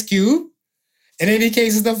of Ice Cube. In any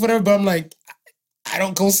case and stuff, whatever, but I'm like, I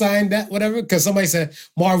don't co-sign that, whatever, because somebody said,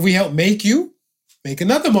 Marv, we helped make you. Make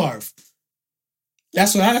another Marv.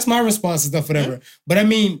 That's my response and stuff, whatever. But I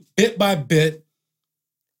mean, bit by bit,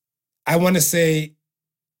 I want to say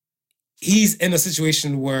he's in a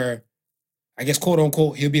situation where, I guess, quote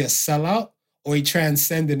unquote, he'll be a sellout or he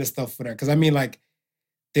transcended and stuff for that. Because I mean, like,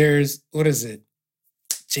 there's, what is it?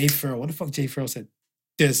 Jay Farrell. What the fuck Jay Farrell said?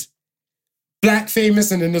 There's black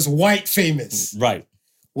famous and then there's white famous. Right.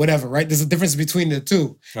 Whatever, right? There's a difference between the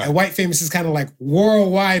two. Right. And white famous is kind of like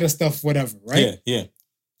worldwide and stuff, whatever, right? Yeah.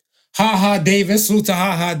 Ha Ha Davis, salute to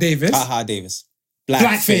Ha Ha Davis. Ha Ha Davis.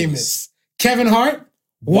 Black famous. Kevin Hart,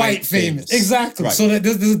 white famous. Exactly. Right. So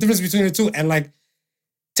there's a difference between the two. And like,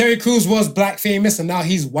 Terry Crews was black famous and now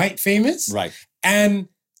he's white famous. Right. And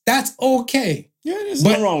that's okay. Yeah, there's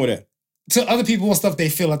nothing wrong with it. To other people and stuff, they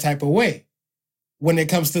feel a type of way when it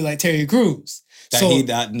comes to like Terry Crews.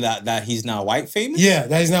 That he's now white famous? Yeah,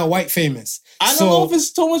 that he's now white famous. I don't know if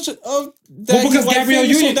it's so much of that because Gabrielle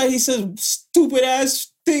Union that he says stupid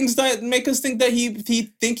ass things that make us think that he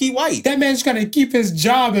think he white. That man's trying to keep his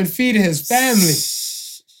job and feed his family.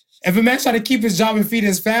 If a man's trying to keep his job and feed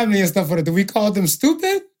his family and stuff, do we call them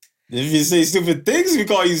stupid? If you say stupid things, we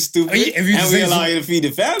call you stupid. And we allow you to feed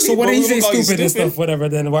the family. So what did he say stupid and stuff, whatever,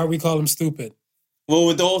 then why do we call him stupid? Well,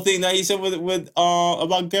 with the whole thing that he said with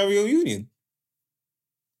about Gabrielle Union.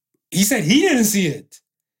 He said he didn't see it.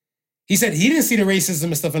 He said he didn't see the racism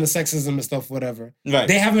and stuff and the sexism and stuff, whatever. Right.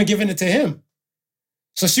 They haven't given it to him.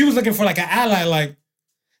 So she was looking for like an ally, like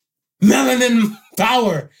melanin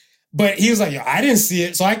power. But he was like, yo, I didn't see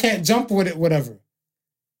it, so I can't jump with it, whatever.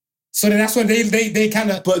 So then that's when they kind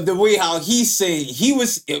of... But the way how he's saying,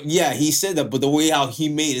 he said that, but the way how he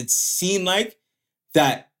made it seem like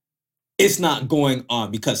that it's not going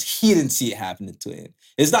on because he didn't see it happening to him.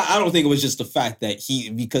 It's not, I don't think it was just the fact that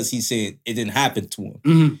because he's saying it didn't happen to him.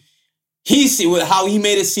 Mm-hmm. How he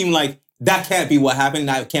made it seem like that can't be what happened,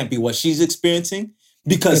 that can't be what she's experiencing,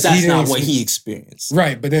 because that's not what he experienced.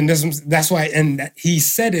 Right, but then that's why, and he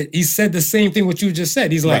said it. He said the same thing what you just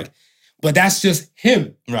said. He's like, but that's just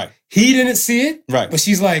him. Right. He didn't see it. Right. But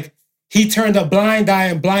she's like, he turned a blind eye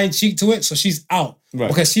and blind cheek to it, so she's out. Right.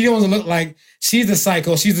 Because she doesn't look like she's the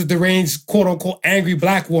psycho. She's the deranged, quote unquote, angry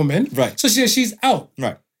black woman. Right. So she's out.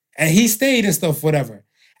 Right. And he stayed and stuff, whatever.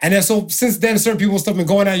 And then so since then, certain people and stuff been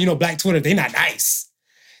going at, Black Twitter, they not nice.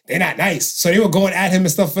 They're not nice. So they were going at him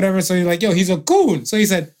and stuff, whatever. So he's like, yo, he's a coon. So he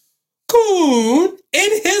said, coon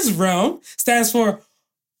in his realm stands for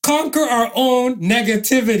conquer our own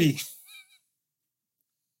negativity.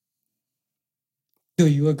 Do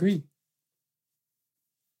you agree?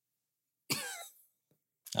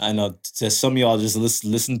 I know some of y'all just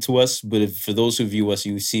listen to us, but for those who view us,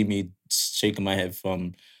 you see me shaking my head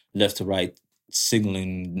from left to right,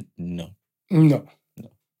 signaling no. I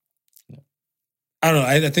don't know.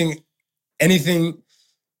 I think anything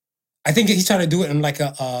I think he's trying to do it in like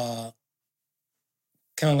a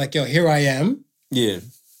kind of like, yo, here I am. Yeah.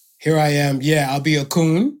 Here I am. Yeah, I'll be a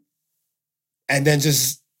coon. And then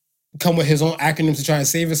just come with his own acronyms to try and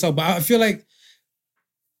save himself. But I feel like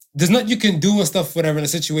there's nothing you can do and stuff, whatever, in a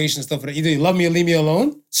situation and stuff. Either you love me or leave me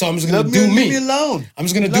alone. So I'm just going to do me. Leave me alone. I'm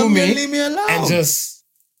just going to do me. Leave me alone. And just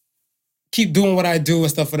keep doing what I do and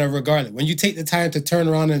stuff, whatever, regardless. When you take the time to turn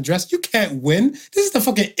around and address, you can't win. This is the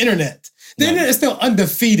fucking internet. The internet is still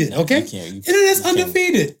undefeated, okay? Internet's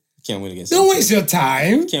undefeated. You can't win against it. Don't waste your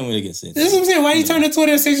time. You can't win against it. This is what I'm saying. Why you turn to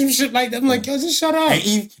Twitter and say some shit like that? I'm like, yo, just shut up.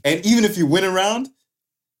 And even if you win a round,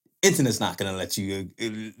 internet's not gonna let you.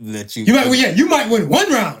 You might win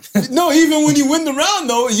one round. No, even when you win the round,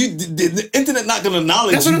 though, the internet not gonna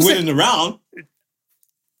acknowledge you winning the round. Is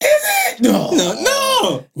it? No.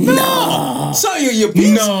 So your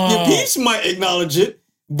peeps might acknowledge it,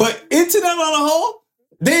 but internet on a whole,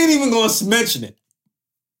 they ain't even gonna mention it.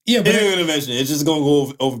 Yeah, but they ain't gonna mention it. It's just gonna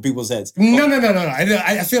go over people's heads. No.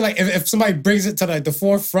 I feel like if somebody brings it to like the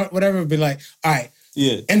forefront, whatever, it'd be like, all right.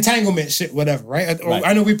 Yeah. Entanglement shit, whatever, right? Right?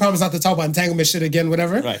 I know we promised not to talk about entanglement shit again,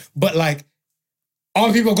 whatever. Right. But like, all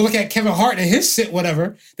the people go look at Kevin Hart and his shit,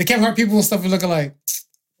 whatever. The Kevin Hart people and stuff are looking like,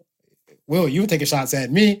 Will, you were taking shots at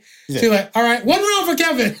me. Yeah. So you're like, all right, 1 round for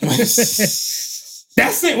Kevin.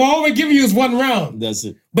 That's it. Well, all we're giving you is 1 round. That's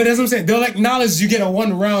it. But that's what I'm saying. They'll acknowledge you get a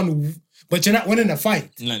 1 round, but you're not winning the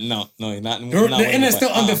fight. No, you're not. The internet's still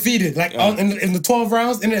undefeated. Like in the 12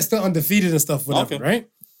 rounds, the internet's still undefeated and stuff, whatever, right?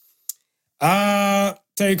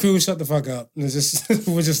 Terry Crews, shut the fuck up. We'll just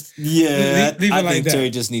leave it I like think that. Terry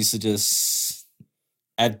just needs to just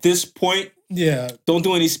at this point, don't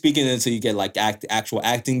do any speaking until you get like actual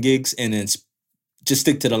acting gigs, and then just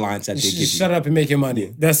stick to the lines that they give you. Shut up and make your money.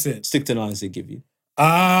 Yeah. That's it. Stick to the lines they give you.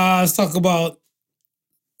 Let's talk about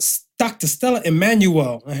Dr. Stella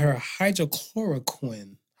Immanuel and her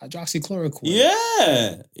hydroxychloroquine.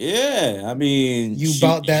 Yeah. I mean, you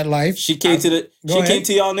bought that life. She came to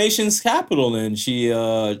y'all nation's capital, and she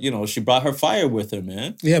brought her fire with her,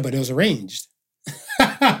 man. Yeah, but it was arranged.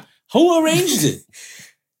 Who arranged it?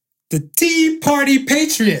 The Tea Party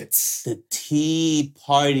Patriots. The Tea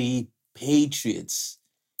Party Patriots.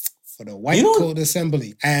 For the White Coat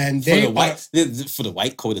Assembly. And for the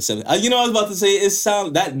White Coat Assembly. I was about to say,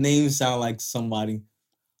 that name sound like somebody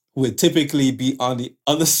who would typically be on the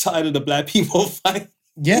other side of the black people fight.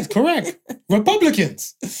 Yes, correct.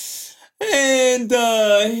 Republicans. And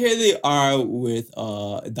here they are with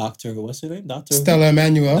Dr. What's her name? Stella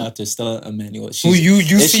Immanuel. Dr. Stella Immanuel. Who you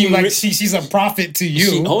seem like she's a prophet to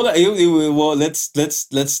you. Hold on. Well, let's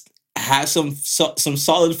have some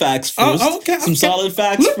solid facts first. Solid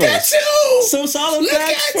facts Look first. At you. Some solid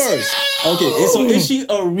facts first. You. Okay, so is she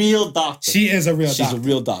a real doctor? She is a real doctor. She's a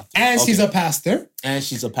real doctor. And she's a pastor.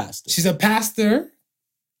 She's a pastor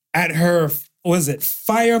at her,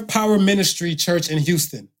 Firepower Ministry Church in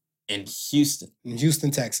Houston. In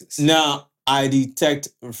Houston, Texas. Now, I detect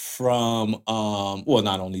from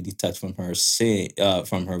not only detect from her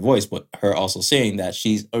from her voice, but her also saying that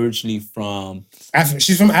she's originally from Africa.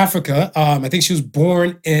 She's from Africa. I think she was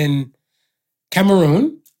born in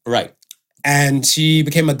Cameroon. Right. And she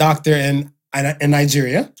became a doctor in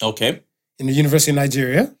Nigeria. Okay. In the University of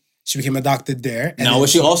Nigeria. She became a doctor there. Now,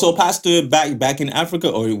 was she also a pastor back in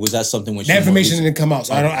Africa, or was that something when she? The information didn't come out,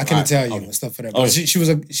 so I couldn't tell you and stuff for that. But she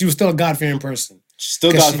was still a God-fearing person. She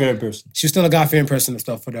was still a God-fearing person and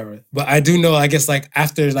stuff, whatever. But I do know, I guess, like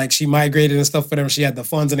after like she migrated and stuff, whatever, she had the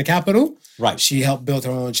funds in the capital. Right. She helped build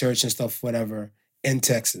her own church and stuff, whatever, in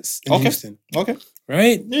Texas, in Houston. Okay.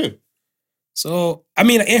 Right? Yeah. So I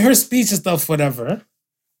mean, in her speech and stuff, whatever,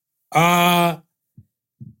 when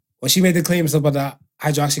she made the claims about the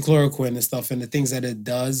hydroxychloroquine and stuff and the things that it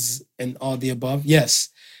does and all the above, yes,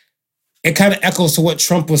 it kind of echoes to what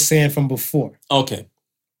Trump was saying from before. Okay.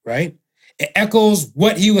 Right? It echoes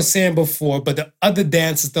what he was saying before, but the other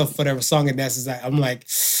dance and stuff, whatever, song and dances, I'm like,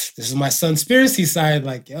 this is my conspiracy side,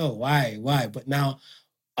 like, yo, why? But now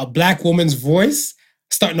a black woman's voice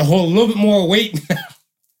starting to hold a little bit more weight now.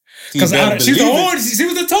 Because she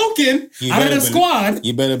was the token out of the squad.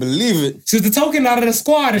 You better believe it. She was the token out of the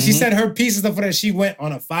squad, and she said her piece and stuff for that. She went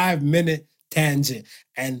on a 5-minute tangent,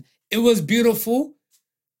 and it was beautiful.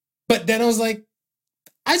 But then I was like,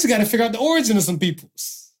 I just got to figure out the origin of some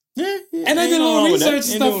peoples. Yeah. And I did a little research and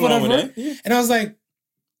stuff, whatever. Yeah. And I was like,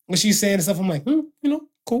 what she's saying and stuff, I'm like, cool.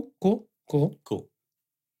 Hydroxychloroquine. Cool.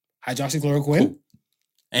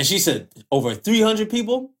 And she said over 300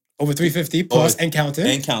 people. Over 350 plus and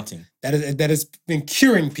counting. That has been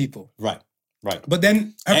curing people. Right. But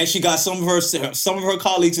then, and she got some of her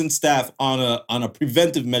colleagues and staff on a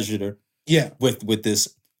preventive measure. Yeah. With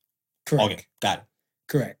this. Correct. Okay, got it.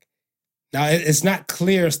 Correct. Now, it's not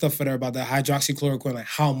clear stuff for there about the hydroxychloroquine, like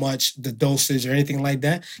how much, the dosage or anything like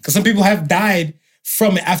that. Because some people have died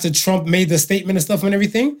from it after Trump made the statement and stuff and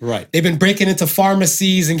everything. Right. They've been breaking into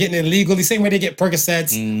pharmacies and getting it legally, same way they get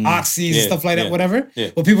Percocets, Oxys, and stuff like that, whatever.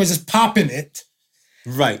 Yeah. But people are just popping it.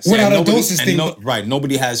 Right. Without a dosage thing. Right.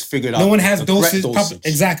 Nobody has figured out. No one has dosage. dosage.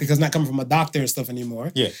 Exactly, because it's not coming from a doctor and stuff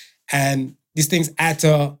anymore. Yeah. And these things add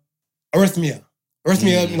to arrhythmia.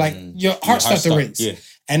 Arrhythmia, like your heart starts to race. Yeah.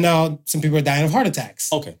 And now some people are dying of heart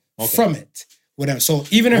attacks. Okay. From it. Whatever. So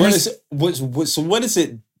even what is it? What is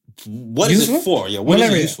it? What is it for? Yeah. What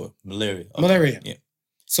is it used for? Malaria. Okay. Malaria. Yeah.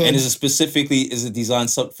 So and is it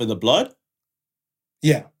designed for the blood?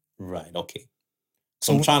 Yeah. Right. Okay.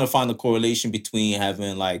 So I'm trying to find the correlation between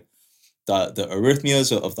having like the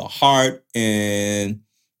arrhythmias of the heart and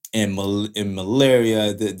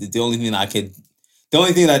malaria. The only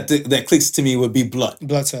thing that clicks to me would be blood.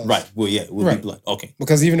 Blood cells. Right. Well, yeah, it would be blood. Okay.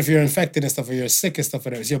 Because even if you're infected and stuff, or you're sick and stuff,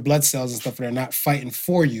 it's your blood cells and stuff that are not fighting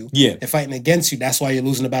for you. Yeah. They're fighting against you. That's why you're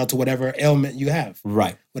losing the battle to whatever ailment you have.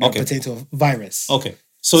 Right. Whatever pertains to a virus. Okay.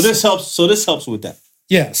 So this helps with that.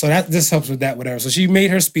 Yeah, so this helps with that, whatever. So she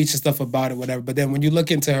made her speech and stuff about it, whatever. But then when you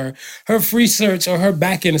look into her research or her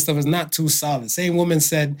back end and stuff is not too solid. Same woman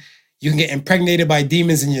said you can get impregnated by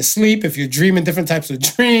demons in your sleep if you're dreaming different types of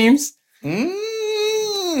dreams.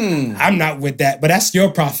 I'm not with that, but that's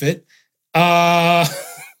your prophet. Well,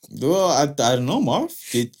 I don't know, Marv.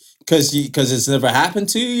 Because it's never happened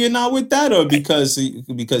to you, you're not with that, or because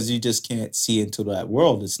you just can't see into that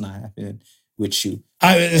world. It's not happening with you.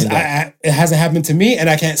 It hasn't happened to me, and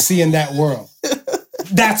I can't see in that world.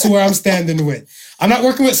 That's where I'm standing with. I'm not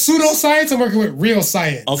working with pseudoscience. I'm working with real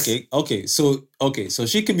science. Okay. So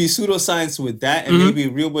she can be pseudoscience with that, and maybe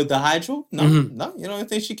real with the hydro. No, no. You don't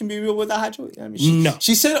think she can be real with the hydro? I mean, no.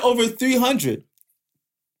 She said over 300.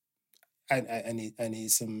 I need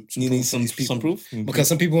some proof because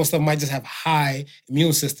some people and stuff might just have high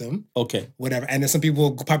immune system. Okay. Whatever, and then some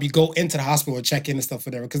people will probably go into the hospital or check in and stuff,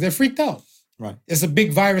 whatever, because they're freaked out. Right. It's a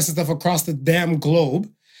big virus and stuff across the damn globe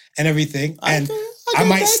and everything. And I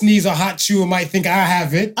might sneeze or hot chew and might think I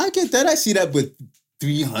have it. I get that. I see that with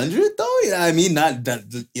 300 though. You know what I mean? Not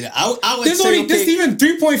that, you know, I would say there's even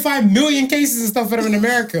 3.5 million cases and stuff that are in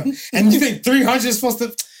America. And you think 300 is supposed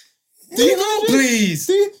to 300?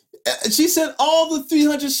 Please. She said all the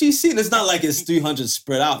 300 she's seen. It's not like it's 300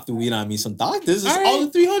 spread out through, you know what I mean, some doctors. It's all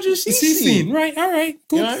the 300 she's seen. Right, all right,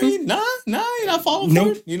 cool. You know what I mean? Nah, you're not falling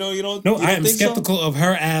for it. You don't. No, I am skeptical of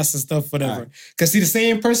her ass and stuff, whatever. Because see, the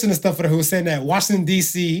same person and stuff who was saying that Washington,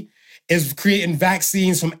 D.C. is creating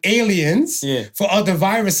vaccines from aliens for other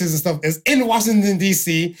viruses and stuff is in Washington,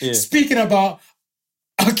 D.C. speaking about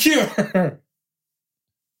a cure.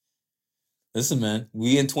 Listen, man,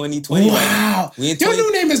 we in 2020 wow. right now. Your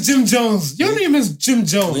new name is Jim Jones. Your name is Jim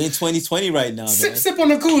Jones. We in 2020 right now, man. Sip on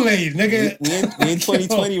the Kool-Aid, nigga. We in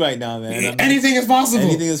 2020 right now, man. Anything is possible.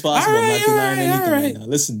 Anything is possible. I'm not denying anything right now.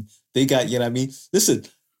 Listen, they got, you know what I mean? Listen,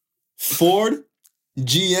 Ford,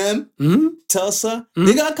 GM, Tesla,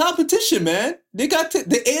 they got competition, man. They got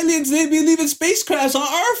the aliens, they be leaving spacecrafts on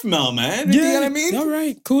Earth now, man. You know what I mean? All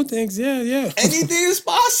right, cool things, yeah. Anything is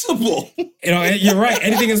possible. You're right.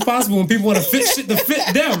 Anything is possible when people want to fit shit to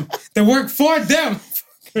fit them, to work for them.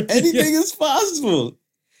 Anything is possible.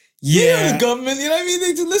 Yeah. The government, you know what I mean?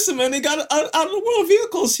 They just, listen, man, they got out of the world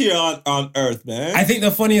vehicles here on Earth, man. I think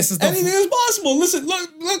the funniest is anything is possible. Listen,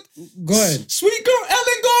 look. Go ahead. Sweet girl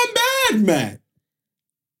Ellen gone bad, man.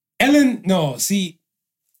 Ellen, no, see,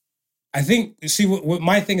 I think, what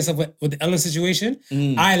my thing is with the Ellen situation,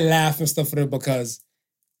 I laugh and stuff with her because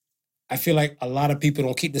I feel like a lot of people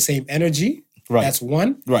don't keep the same energy. Right. That's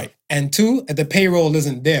one. Right. And two, the payroll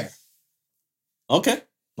isn't there. Okay.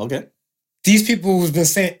 These people who've been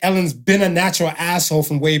saying Ellen's been a natural asshole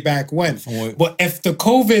from way back when. But if the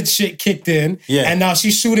COVID shit kicked in and now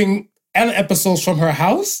she's shooting Ellen episodes from her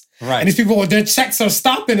house, right? And these people, their checks are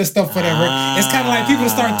stopping and stuff, whatever. It's kind of like people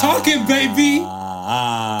start talking, baby.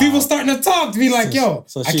 People starting to talk to be like, yo.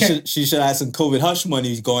 So she should have some COVID hush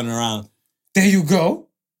money going around. There you go.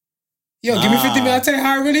 Yo, give me 50 minutes, I'll tell you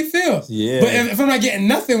how I really feel. Yeah. But if I'm not getting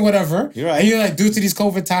nothing, whatever, you're right. And you're like, due to these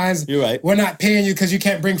COVID times, you're right. We're not paying you because you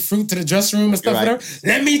can't bring fruit to the dressing room and stuff, whatever.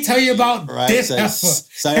 Let me tell you about this heifer.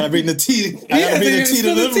 So I gotta bring the tea. I gotta bring the tea to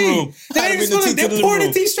the living room. They poured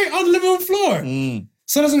the tea straight on the living room floor.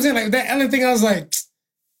 So that's what I'm saying. Like that Ellen thing, I was like,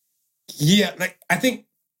 yeah, like I think,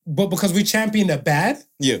 but because we champion the bad,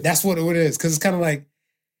 that's what it is. Because it's kind of like,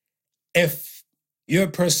 if you're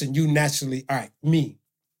a person, you naturally, all right, me.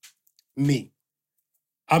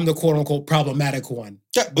 I'm the quote-unquote problematic one.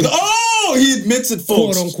 Oh, he admits it,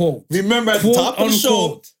 folks. Quote-unquote. Remember at the top of the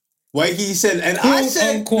show, What he said, and Quote, I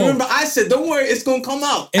said, unquote. remember, I said, don't worry, it's gonna come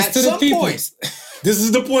out It's at to some the people. point. This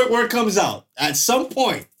is the point where it comes out at some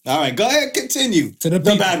point. All right, go ahead, continue. To the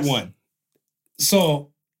bad one.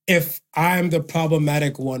 So if I'm the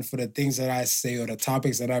problematic one for the things that I say or the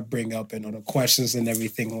topics that I bring up and or the questions and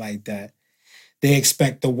everything like that, they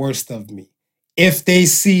expect the worst of me. If they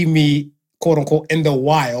see me, quote unquote, in the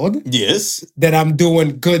wild, Yes, that I'm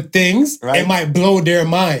doing good things, right. It might blow their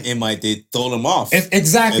mind. It might throw them off.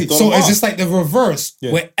 Exactly. So it's just like the reverse.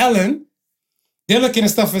 Yeah. With Ellen, they're looking at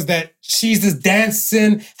stuff as that she's this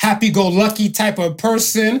dancing, happy-go-lucky type of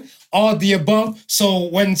person, all the above. So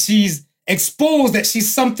when she's exposed that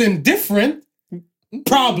she's something different,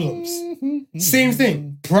 problems. Same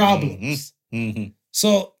thing, problems.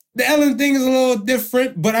 So the Ellen thing is a little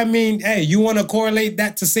different, but I mean, hey, you want to correlate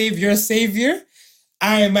that to save your savior?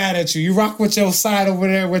 I ain't mad at you. You rock with your side over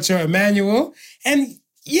there with your Emmanuel. And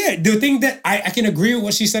yeah, the thing that I can agree with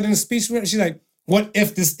what she said in the speech, she's like, what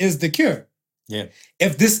if this is the cure? Yeah.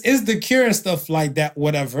 If this is the cure and stuff like that,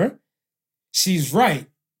 whatever, she's right.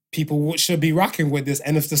 People should be rocking with this.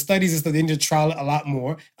 And if the studies is that they need to trial it a lot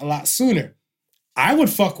more, a lot sooner. I would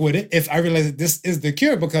fuck with it if I realized that this is the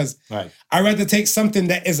cure, because I'd rather take something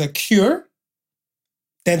that is a cure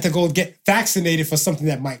than to go get vaccinated for something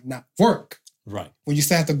that might not work. Right. When you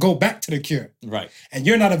still have to go back to the cure. Right. And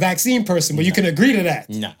you're not a vaccine person, but you can agree to that.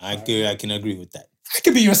 No, I can agree with that. I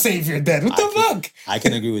could be your savior then. What the fuck? I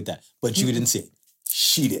can agree with that. But you didn't say it.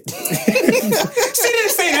 She did. She didn't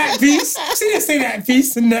say that piece. She didn't say that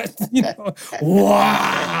piece. And that, you know.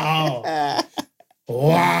 Wow.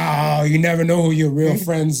 Wow. You never know who your real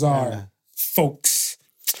friends are, folks.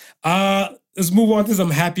 Let's move on to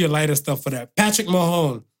some happier, lighter stuff for that. Patrick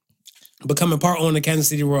Mahonnes becoming part owner of Kansas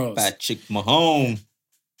City Royals. Patrick Mahonnes.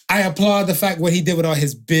 I applaud the fact what he did with all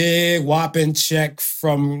his big whopping check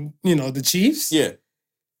from, the Chiefs. Yeah.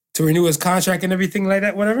 To renew his contract and everything like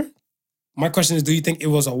that, whatever. My question is, do you think it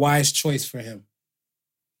was a wise choice for him?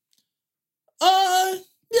 Yeah.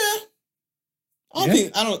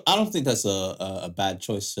 I don't think that's a bad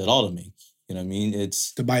choice at all to make. You know what I mean?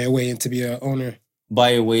 It's to buy your way into be an owner.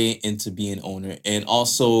 Buy your way into being an owner, and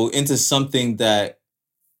also into something that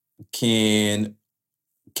can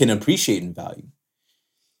appreciate in value.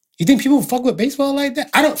 You think people fuck with baseball like that?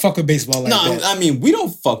 I don't fuck with baseball like that. No, I mean, we don't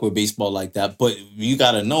fuck with baseball like that, but you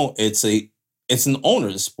gotta know it's an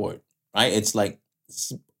owner's sport, right? It's like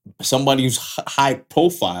somebody who's high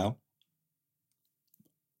profile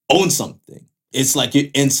owns something. It's like you're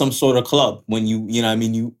in some sort of club when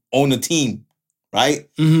you own a team, right?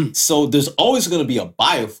 Mm-hmm. So there's always going to be a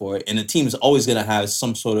buyer for it, and the team is always going to have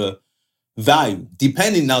some sort of value.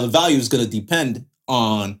 Now the value is going to depend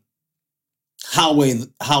on how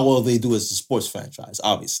well they do as a sports franchise,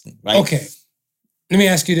 obviously, right? Okay. Let me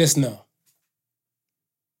ask you this now.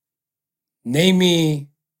 Name me.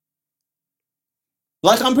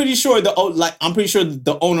 I'm pretty sure the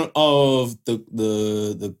owner of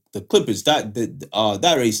the Clippers, that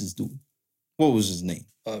racist dude. What was his name?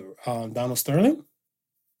 Donald Sterling?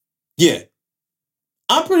 Yeah.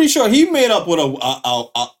 I'm pretty sure he made up with a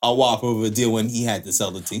whopper of a deal when he had to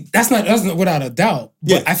sell the team. That's not without a doubt.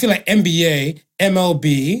 But yeah. I feel like NBA,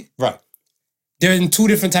 MLB, right? They're in two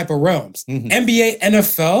different type of realms. Mm-hmm. NBA,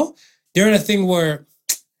 NFL, they're in a thing where,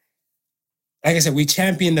 like I said, we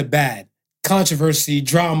champion the bad. Controversy,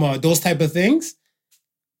 drama, those type of things.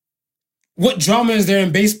 What drama is there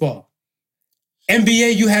in baseball?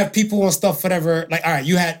 NBA, you have people and stuff, whatever. Like, all right,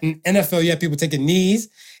 you had in NFL, you had people taking knees.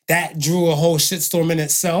 That drew a whole shitstorm in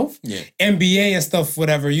itself. Yeah. NBA and stuff,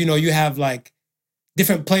 whatever. You have like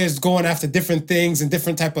different players going after different things and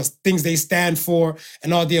different type of things they stand for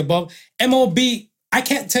and all the above. MLB, I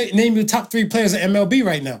can't name you top 3 players at MLB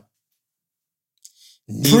right now.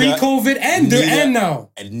 Pre-COVID and now.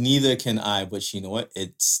 And neither can I, but you know what?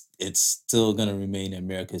 It's still gonna remain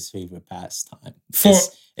America's favorite pastime.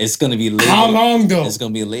 It's gonna be labeled, how long though? It's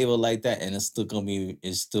gonna be labeled like that, and it's still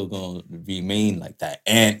gonna remain like that.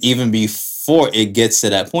 And even before it gets to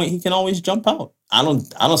that point, he can always jump out. I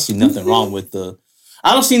don't see nothing wrong with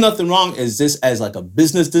I don't see nothing wrong as like a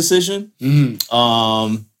business decision.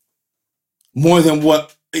 Mm-hmm. More than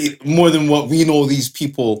what we know these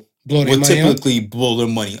people would typically blow their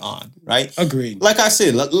money on, right? Agreed. Like I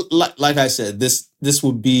said, this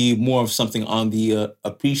would be more of something on the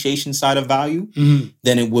appreciation side of value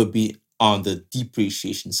than it would be on the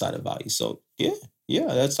depreciation side of value. So yeah,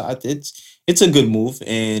 it's a good move,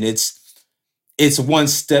 and it's one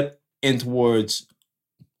step in towards.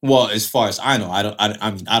 Well, as far as I know, I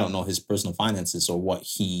don't know his personal finances or what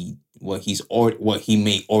he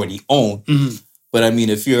may already own. Mm-hmm. But I mean,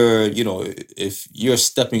 if you're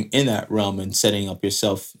stepping in that realm and setting up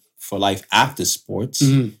yourself for life after sports,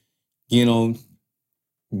 Mhm. you know,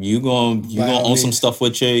 you're gonna all own some means. stuff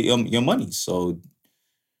with your money. So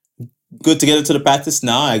good to get into the practice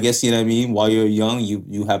now. I guess, you know what I mean. While you're young,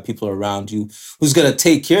 you have people around you who's gonna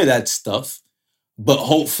take care of that stuff. But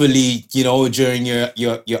hopefully, you know, during your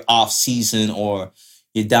off season or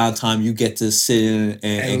your downtime, you get to sit in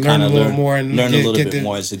and learn kind a of little more and learn a little get bit the-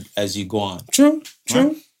 more as you go on. True.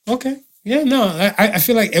 Right? Okay. Yeah, no, I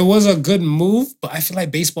feel like it was a good move, but I feel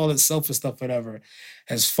like baseball itself and stuff, whatever,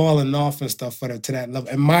 has fallen off and stuff, whatever, to that level.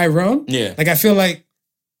 In my realm, Yeah. like I feel like,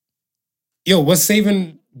 what's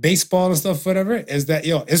saving baseball and stuff, whatever, is that,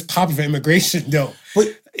 it's popping for immigration, though.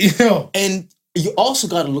 But Yo. and you also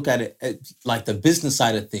got to look at it at like the business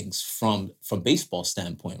side of things from baseball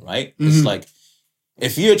standpoint, right? Mhm. It's like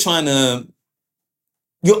if you're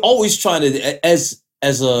always trying to as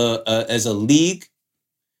a league,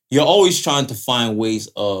 you're always trying to find ways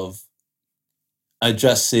of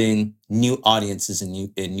addressing new audiences and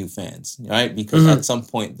new fans, right? Because Mhm. at some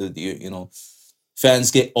point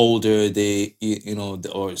fans get older, they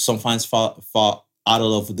or some fans fall out of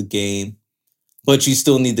love with the game. But you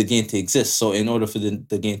still need the game to exist. So in order for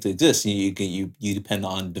the game to exist, you depend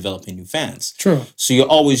on developing new fans. True. So you're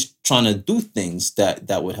always trying to do things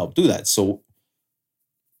that would help do that. So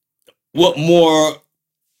what more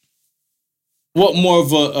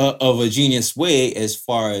of a genius way as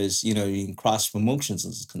far as cross promotions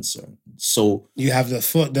is concerned? So You have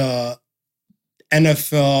the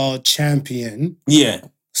NFL champion, yeah,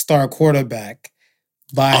 star quarterback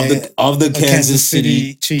by of the Kansas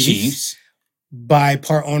City Chiefs. Chiefs, by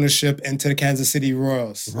part ownership into the Kansas City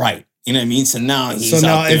Royals. right? You know what I mean. So now he's So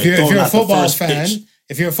now, out there if you're throwing a out the football first fan, pitch.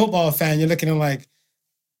 you're looking at like,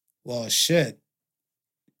 well, shit.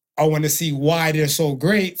 I want to see why they're so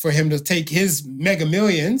great for him to take his mega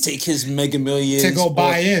millions to go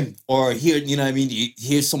buy in. Or here, you know what I mean?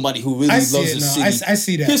 Here's somebody who really loves the city. I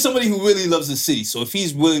see that. Here's somebody who really loves the city. So if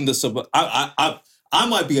he's willing to I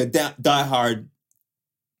might be a diehard,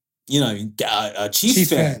 a Chiefs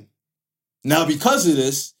fan. Now because of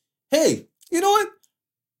this, hey, you know what?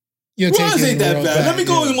 Royals ain't that bad. Let me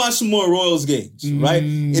go and watch some more Royals games, right?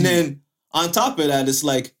 And then on top of that, it's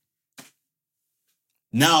like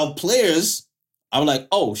now players are like,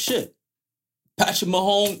 oh shit, Patrick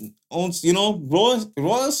Mahonnes owns,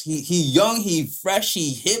 Royals. He young, he fresh,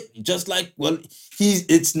 he hip, just like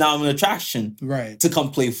it's now an attraction, right, to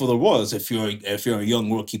come play for the Royals. If you're a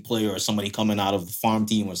young rookie player or somebody coming out of the farm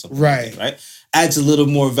team or something, right, like that, right, adds a little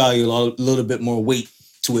more value, a little bit more weight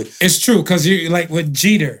to it. It's true because you like with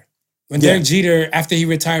Jeter, when Derek Jeter, after he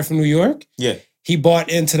retired from New York, he bought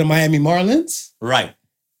into the Miami Marlins, right.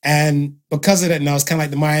 And because of that, now it's kind of like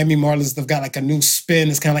the Miami Marlins have got like a new spin.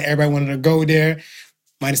 It's kind of like everybody wanted to go there,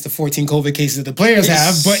 minus the 14 COVID cases that the players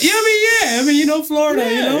have. But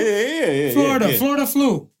Florida,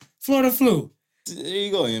 Florida flu. There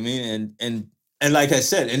you go. I mean, and like I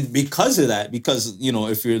said, and because of that, because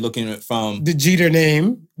if you're looking at from the Jeter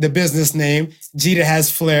name, the business name, Jeter has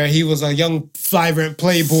flair. He was a young, vibrant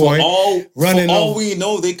playboy. For all we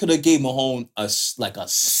know, they could have gave Mahonnes a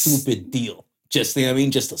stupid deal. Just,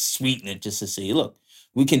 just to sweeten it, just to say, look,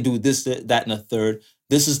 we can do this, that, and a third.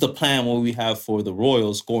 This is the plan what we have for the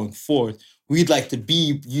Royals going forward. We'd like to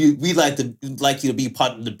be you. We'd like you to be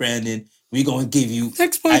part of the branding. We're going to give you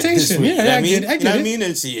exploitation. I get it. I mean?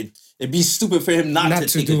 It'd be stupid for him not to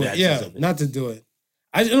take do advantage of it. Not to do it.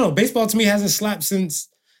 I don't know. Baseball to me hasn't slapped since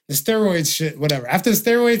the steroids shit, whatever. After the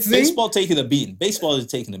steroids thing. Baseball taking a beating. Baseball is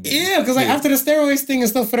taking a beating. Yeah, because after the steroids thing and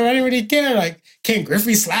stuff, I didn't really care. Like Ken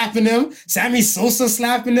Griffey slapping him, Sammy Sosa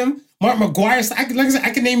slapping him, Mark McGuire. I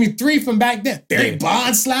can name you 3 from back then. Barry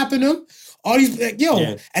Bonds slapping him. All these, And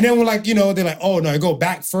then we're like, they're like, oh no, I go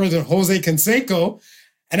back further, Jose Canseco.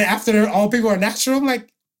 And then after all people are natural, I'm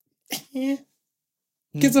like,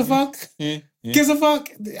 gives a fuck. Gives a fuck.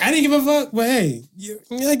 I didn't give a fuck, but hey,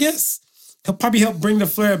 I guess he'll probably help bring the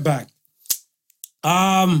flair back. 2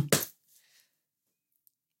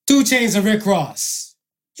 Chainz and Rick Ross,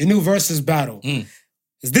 your new versus battle.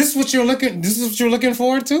 Is this what you're looking? This is what you're looking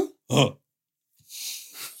forward to? Were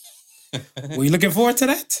you looking forward to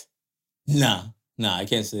that? Nah, I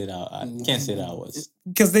can't say that. I can't say that I was.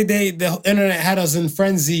 Because the internet had us in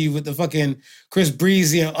frenzy with the fucking Chris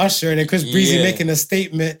Breezy and Usher, and then Chris Breezy making a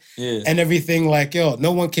statement and everything like,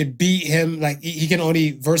 no one can beat him. Like he can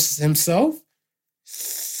only versus himself.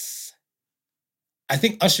 I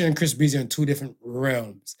think Usher and Chris Breezy are in 2 different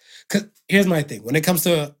realms. Because here's my thing: when it comes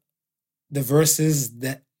to the verses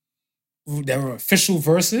that were official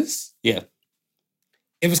verses, it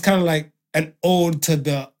was kind of like an ode to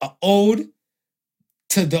the old,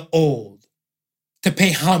 to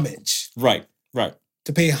pay homage. Right.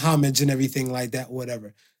 to pay homage and everything like that,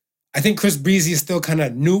 whatever. I think Chris Breezy is still kind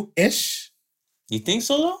of new-ish. You think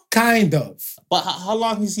so, though? Kind of. But how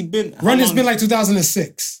long has he been? Run has been like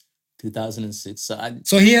 2006. 2006.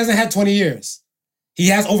 So he hasn't had 20 years. He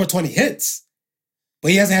has over 20 hits,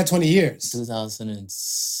 but he hasn't had 20 years.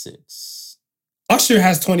 2006. Usher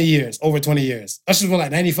has 20 years, over 20 years. Usher's was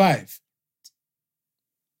like 95.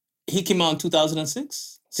 He came out in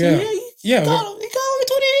 2006? So Yeah. He got over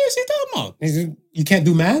 20 years. He's talking about. You can't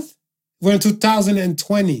do math? We're in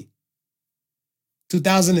 2020.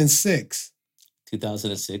 2006.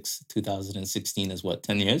 2006, 2016 is what,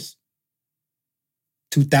 10 years?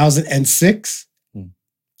 2006?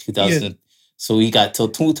 2000. Yeah. So he got till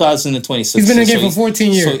 2026. He's been in the game for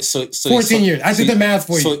 14 years. So 14 years. I did the math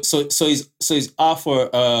for you. So he's off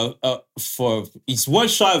for he's one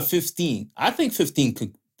shy of 15. I think 15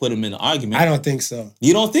 could put him in an argument. I don't think so.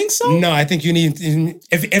 You don't think so? No, I think you need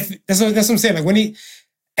if that's what I'm saying. Like when he,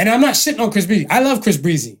 and I'm not shitting on Chris Breezy. I love Chris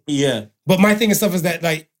Breezy. Yeah. But my thing and stuff is that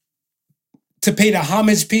like to pay the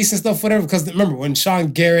homage piece and stuff, whatever. Because remember when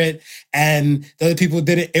Sean Garrett and the other people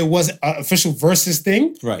did it, it wasn't an official versus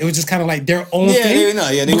thing. Right. It was just kind of like their own thing.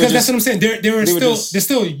 Because that's what I'm saying. They're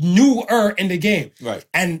still newer in the game. Right.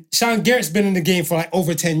 And Sean Garrett's been in the game for like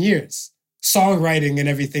over 10 years, songwriting and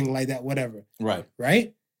everything like that, whatever. Right.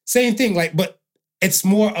 Right. Same thing. Like, but it's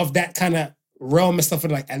more of that kind of realm and stuff for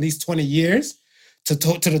like at least 20 years to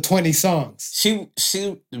the 20 songs.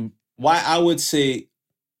 Why I would say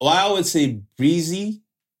Breezy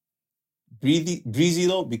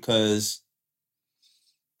though, because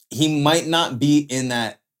he might not be in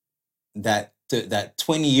that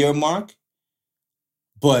 20-year mark,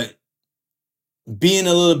 but being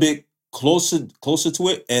a little bit closer to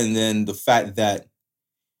it, and then the fact that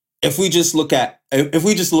if we just look at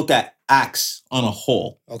acts on a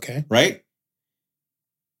whole, okay, right?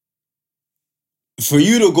 For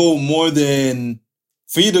you to go more than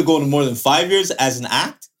 5 years as an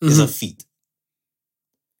act is a feat.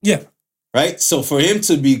 Yeah. Right? So for him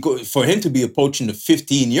to be approaching the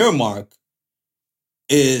 15-year mark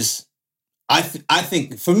is, I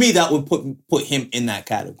think for me that would put him in that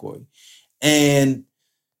category. And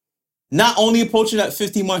not only approaching that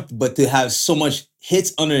 50 mark, but to have so much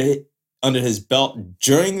hits under his belt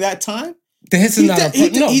during that time. The hits is not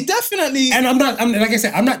he definitely. And I'm like I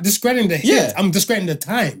said, I'm not discrediting the hits. Yeah. I'm discrediting the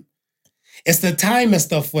time. It's the time and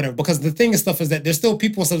stuff, whatever. Because the thing and stuff is that there's still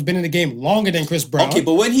people who've been in the game longer than Chris Brown. Okay,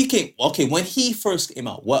 but when he first came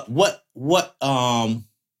out, what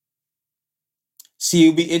see,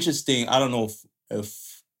 it'd be interesting. I don't know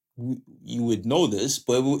if you would know this,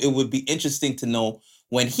 but it would be interesting to know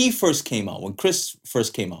when he first came out, when Chris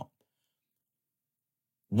first came out,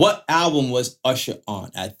 what album was Usher on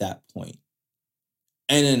at that point?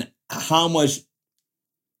 And then how much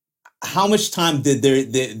time did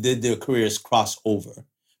their careers cross over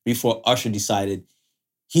before Usher decided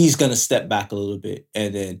he's gonna step back a little bit,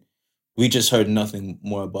 and then we just heard nothing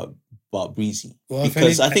more about Breezy? Well,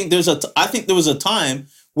 because I think there was a time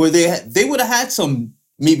where they would have had some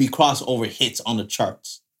maybe crossover hits on the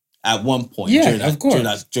charts at one point. Yeah, during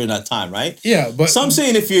that time, right? Yeah, but so I'm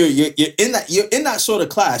saying if you're in that sort of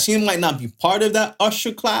class, you might not be part of that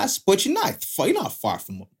Usher class, but you're not far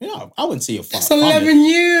from. I wouldn't say you're far. It's 11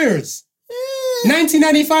 years.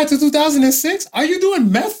 1995 to 2006. Are you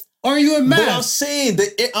doing meth or are you in math? But I'm saying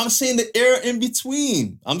the era in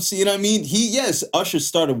between. You know what I mean? Usher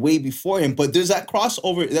started way before him, but there's that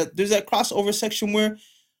crossover section where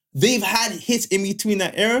they've had hits in between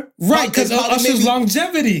that era, right? Because of Usher's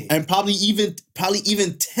longevity, and probably even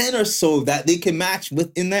 10 or so that they can match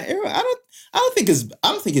within that era. I don't think it's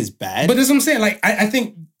bad. But that's what I'm saying. Like I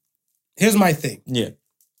think here's my thing. Yeah,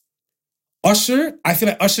 Usher. I feel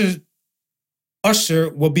like Usher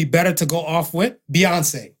will be better to go off with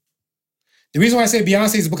Beyonce. The reason why I say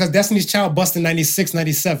Beyonce is because Destiny's Child busted in 96,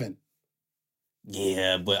 97.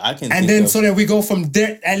 Yeah, but I can. And then so that we go from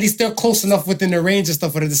there, at least they're close enough within the range and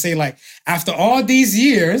stuff for them to say, like, after all these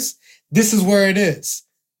years, this is where it is.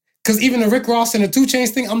 Because even the Rick Ross and the 2 Chainz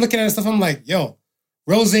thing, I'm looking at and stuff, I'm like, yo,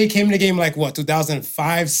 Rose came in the game like what,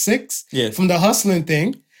 2005, 6? Yeah. From the hustling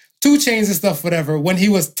thing. 2 Chainz and stuff, whatever. When he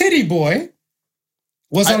was Titty Boy,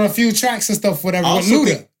 was on a few tracks and stuff, whatever, with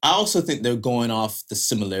Luda. I also think they're going off the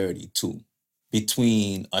similarity too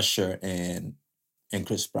between Usher and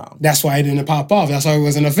Chris Brown. That's why it didn't pop off. That's why it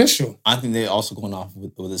wasn't official. I think they're also going off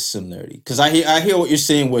with a similarity. Because I hear what you're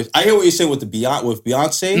saying with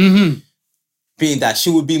Beyonce, mm-hmm. being that she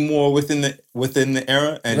would be more within the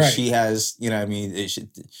era, and right. she has, you know what I mean,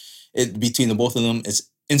 between the both of them, it's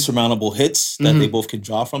insurmountable hits that they both can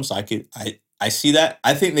draw from. So I see that.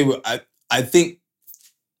 I think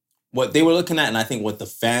what they were looking at, and I think what the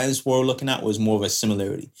fans were looking at was more of a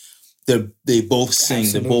similarity. They both sing.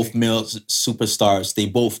 Absolutely. They're both male superstars. They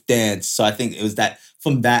both dance. So I think it was that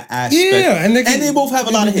from that aspect. Yeah, and they both have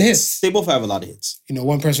a lot of hits. They both have a lot of hits. You know,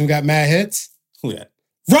 one person who got mad hits. Who that?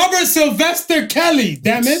 Robert Sylvester Kelly.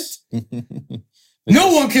 Damn it!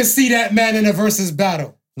 No one can see that man in a versus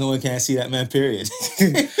battle. No one can see that man. Period.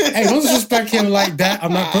 Hey, don't disrespect him like that.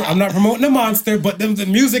 I'm not promoting the monster, but the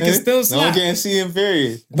music is still slap. No one can see him.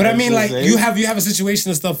 Period. But I mean, like you have a situation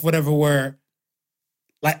and stuff, whatever, where.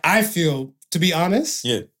 Like, I feel, to be honest,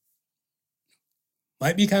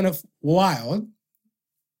 might be kind of wild.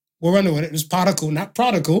 We're running with it. It's particle, not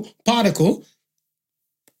prodigal. Particle.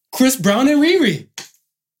 Chris Brown and Riri.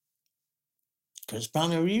 Chris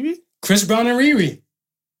Brown and Riri? Chris Brown and Riri.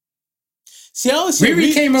 See, I always see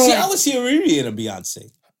Riri in a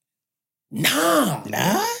Beyonce. Nah.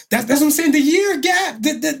 That's what I'm saying. The year gap,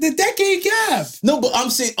 the decade gap. No, but I'm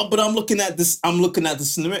looking at this. I'm looking at the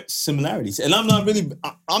similarities, and I'm not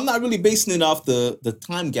really basing it off the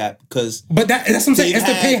time gap because. But that's what I'm saying. It's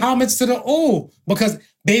to pay homage to the old because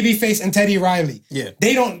Babyface and Teddy Riley. Yeah.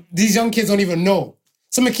 These young kids don't even know.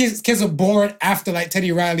 Some of the kids are born after like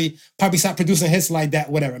Teddy Riley probably stopped producing hits like that,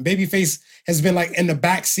 whatever. And Babyface has been like in the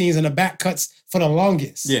back scenes and the back cuts for the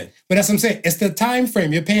longest. Yeah. But that's what I'm saying. It's the time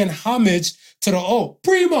frame. You're paying homage to the old.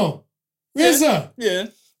 Primo. RZA. Yeah.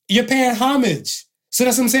 You're paying homage. So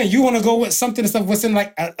that's what I'm saying. You want to go with something and stuff what's in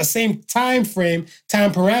like a same time frame,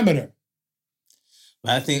 time parameter.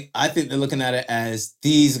 But I think they're looking at it as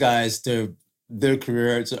these guys, their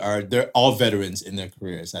careers they're all veterans in their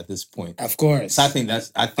careers at this point. Of course. So I think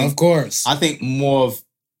of course. I think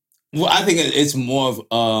it's more of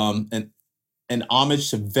an homage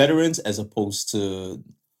to veterans as opposed to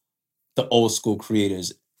the old school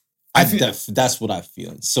creators. That's what I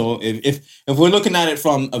feel. So if we're looking at it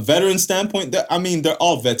from a veteran standpoint, they're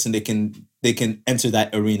all vets and they can enter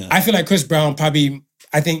that arena. I feel like Chris Brown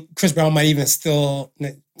I think Chris Brown might even still,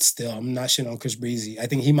 I'm not shitting on Chris Breezy. I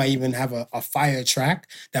think he might even have a fire track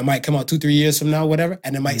that might come out 2-3 years from now, whatever,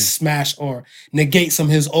 and it might smash or negate some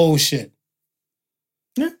of his old shit.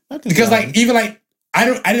 Yeah, because I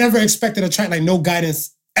never expected a track like No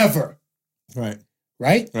Guidance ever. Right.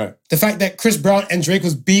 The fact that Chris Brown and Drake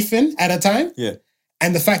was beefing at a time. Yeah.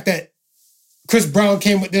 And the fact that Chris Brown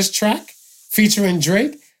came with this track featuring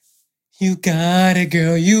Drake. You got it,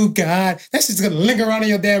 girl. You got it. That's just gonna linger around in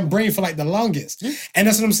your damn brain for like the longest. Yeah. And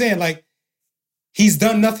that's what I'm saying. Like, he's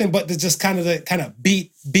done nothing but to just kind of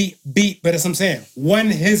beat. But that's what I'm saying.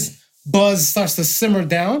 When his buzz starts to simmer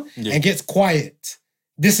down and gets quiet,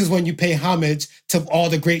 this is when you pay homage to all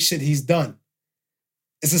the great shit he's done.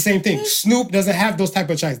 It's the same thing. Snoop doesn't have those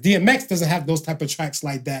type of tracks. DMX doesn't have those type of tracks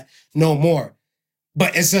like that no more.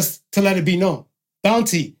 But it's just to let it be known.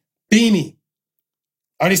 Bounty, Beanie.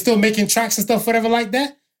 Are they still making tracks and stuff, whatever like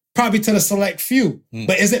that? Probably to the select few.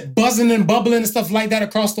 But is it buzzing and bubbling and stuff like that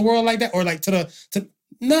across the world like that? Or like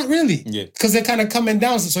not really. Yeah. Because they're kind of coming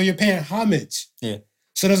down, so you're paying homage. Yeah.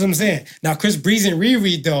 So that's what I'm saying. Now, Chris Breezy and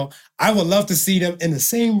Riri, though, I would love to see them in the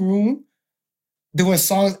same room doing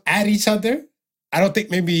songs at each other. I don't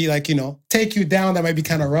think maybe Take You Down, that might be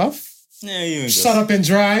kind of rough. Yeah, you ain't Shut Up and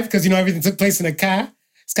Drive, because everything took place in a car.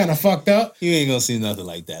 It's kind of fucked up. You ain't gonna see nothing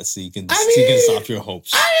like that, so you can stop your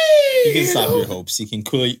hopes. You can stop your hopes. You can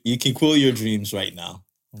cool your dreams right now.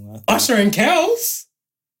 Usher and Kels.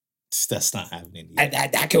 That's not happening either.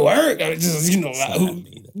 That could work. Yeah, but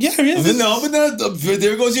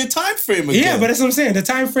there goes your time frame again. Yeah, but that's what I'm saying. The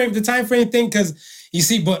time frame thing, because you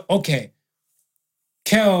see, but okay.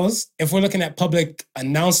 Kels, if we're looking at public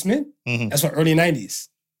announcement, that's what early 90s.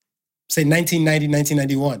 Say 1990,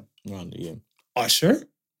 1991. Around the year. Usher,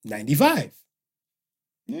 95.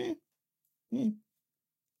 Yeah.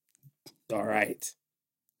 All right.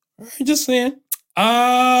 Just saying.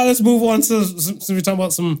 Let's move on to, since we're talking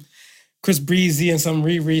about some Chris Breezy and some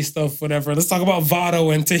Riri stuff, whatever. Let's talk about Vado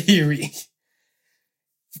and Tahiry.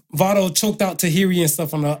 Vado choked out Tahiry and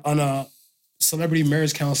stuff on a celebrity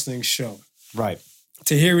marriage counseling show. Right.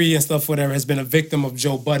 Tahiry and stuff, whatever, has been a victim of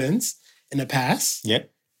Joe Budden's in the past. Yep.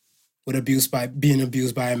 With being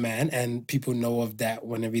abused by a man, and people know of that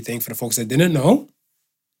when everything. For the folks that didn't know,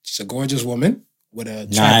 she's a gorgeous woman with a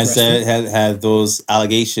track record. Have those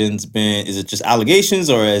allegations been? Is it just allegations,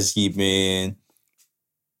 or has he been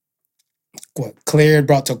cleared,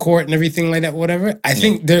 brought to court, and everything like that? Whatever. I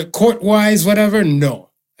think they're court wise, whatever. No,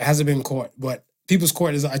 it hasn't been court, but people's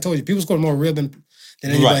court is. I told you, people's court is more real than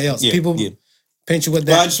anybody else. Yeah, people. Yeah. Paint you with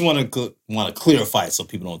that. But I just want to clarify it so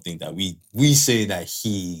people don't think that we say that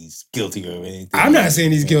he's guilty or anything. I'm not saying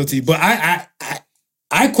he's guilty, but I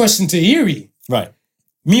question Tahiry. Right.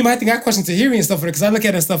 my thing, I question Tahiry and stuff, because I look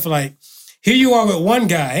at it and stuff like, here you are with one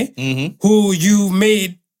guy who you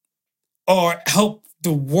made or helped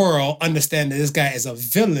the world understand that this guy is a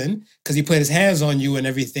villain because he put his hands on you and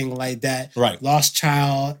everything like that. Right. Lost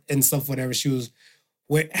child and stuff, whatever. She was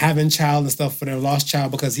having child and stuff for their lost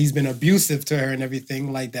child because he's been abusive to her and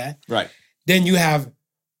everything like that. Right. Then you have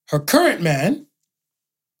her current man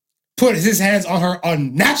put his hands on her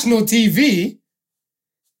on national TV.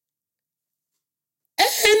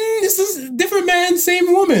 And this is a different man,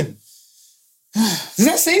 same woman. Does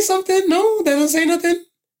that say something? No, that doesn't say nothing.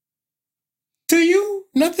 To you,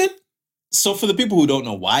 nothing. So for the people who don't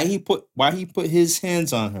know, why he put his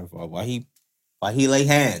hands on her for? Why he lay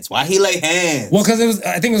hands? Why he lay hands? Well, because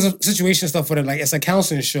I think it was a situation stuff with it, like it's a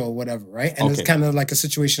counseling show or whatever, right? And it's kind of like a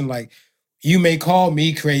situation like, you may call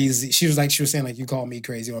me crazy. She was saying like, you call me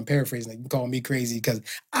crazy. Or I'm paraphrasing, like, you call me crazy because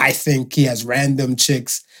I think he has random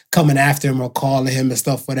chicks coming after him or calling him and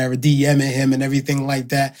stuff, whatever, DMing him and everything like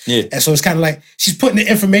that. Yeah. And so it's kind of like she's putting the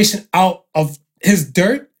information out of his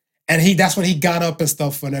dirt, and that's when he got up and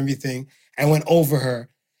stuff and everything and went over her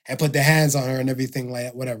and put their hands on her and everything like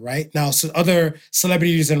that, whatever, right? Now, so other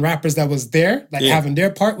celebrities and rappers that was there, like having their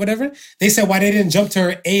part, whatever, they said why they didn't jump to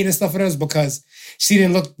her aid and stuff with us because she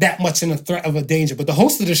didn't look that much in a threat of a danger. But the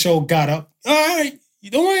host of the show got up. All right,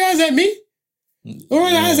 don't roll your eyes at me. Don't roll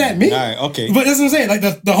your eyes at me. All right, okay. But that's what I'm saying.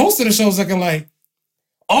 Like the host of the show is looking like,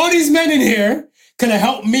 all these men in here could have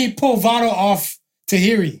helped me pull Vado off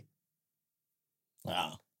Tahiry.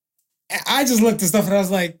 Wow. And I just looked at stuff and I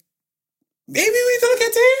was like, maybe we need to look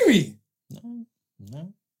at Tahiry.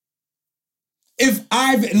 No.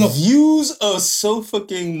 If look, views are so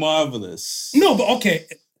fucking marvelous. No, but okay.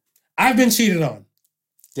 I've been cheated on.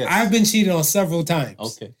 Yes. I've been cheated on several times.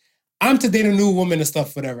 Okay. I'm to date a new woman and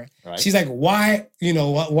stuff, whatever. Right. She's like, why,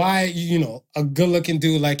 a good-looking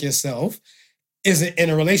dude like yourself isn't in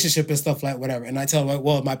a relationship and stuff like whatever. And I tell her,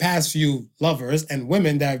 well, my past few lovers and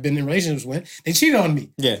women that I've been in relationships with, they cheated on me.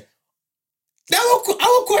 Yeah.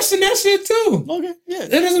 I will question that shit too. Okay, yeah.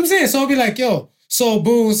 That's what I'm saying. So I'll be like, yo, so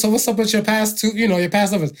boo, so what's up with your past your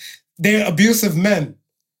past lovers? They're abusive men.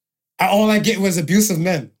 All I get was abusive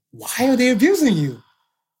men. Why are they abusing you?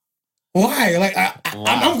 Why? Like,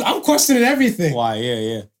 I'm questioning everything. Why?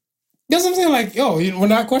 Yeah. That's what I'm saying. Like, yo, we're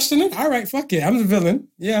not questioning? All right, fuck it. I'm the villain.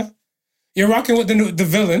 Yeah. You're rocking with the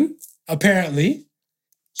villain, apparently,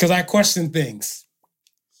 because I question things.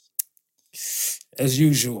 As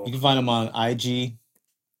usual. You can find him on IG.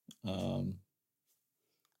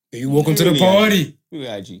 You welcome to the party. Really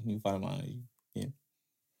IG. You can find him on IG.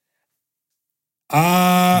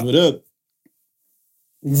 Yeah. What up?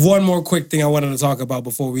 One more quick thing I wanted to talk about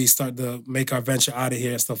before we start to make our venture out of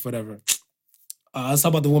here and stuff, whatever. Let's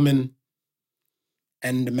talk about the woman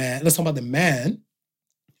and the man. Let's talk about the man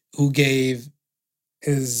who gave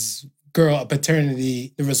his girl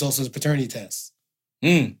the results of his paternity test.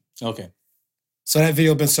 Okay. So that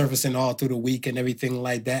video been surfacing all through the week and everything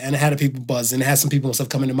like that. And it had people buzzing. It had some people and stuff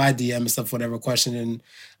coming to my DM and stuff, whatever, questioning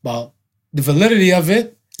about the validity of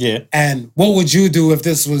it. Yeah. And what would you do if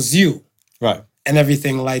this was you? Right. And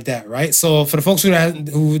everything like that, right? So for the folks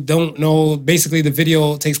who don't know, basically the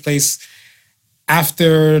video takes place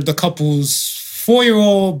after the couple's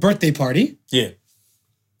 4-year-old birthday party. Yeah.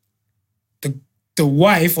 The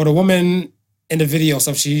wife or the woman in the video,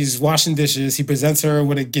 so she's washing dishes. He presents her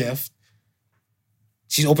with a gift.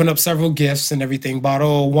 She's opened up several gifts and everything,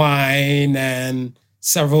 bottle of wine and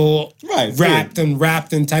several wrapped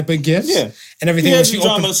and type of gifts. Yeah. And everything. Yeah, the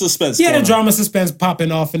drama suspense. Yeah, the drama suspense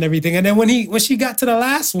popping off and everything. And then when she got to the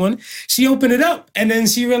last one, she opened it up and then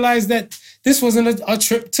she realized that this wasn't a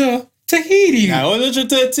trip to Tahiti. It wasn't a trip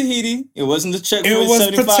to Tahiti. It wasn't the check for It was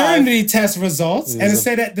 75. paternity test results. And it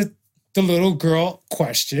said that the little girl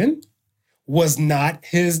question was not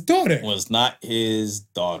his daughter.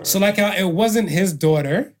 So like how it wasn't his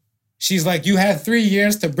daughter, she's like, you had 3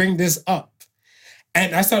 years to bring this up.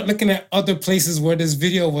 And I started looking at other places where this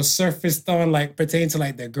video was surfaced on, like pertaining to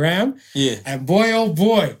like the gram. Yeah. And boy, oh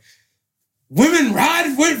boy, women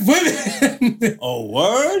ride with women. Oh,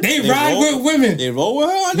 word? They ride with women. They roll with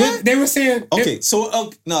her on that? They were saying... Okay,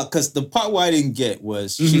 so, no, because the part where I didn't get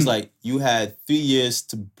was, she's like, you had 3 years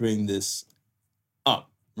to bring this up,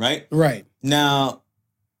 right? Right. Now,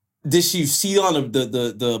 did she see on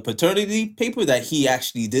the paternity paper that he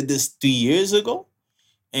actually did this 3 years ago?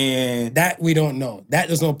 And that we don't know. That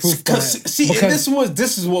there's no proof. See, this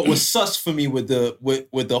is what was sus for me with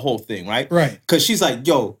the whole thing, right? Right. Because she's like,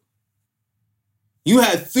 yo, you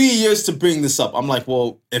had 3 years to bring this up. I'm like,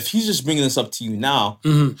 well, if he's just bringing this up to you now,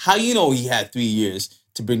 how you know he had 3 years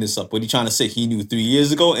to bring this up? What are you trying to say? He knew 3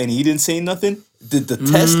 years ago and he didn't say nothing? Did the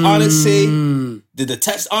test on it say? Did the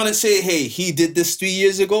test on it say, hey, he did this 3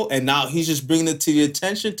 years ago and now he's just bringing it to your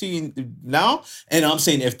attention to you now? And I'm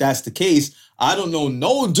saying if that's the case, I don't know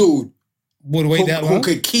no dude would wait that long who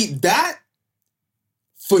could keep that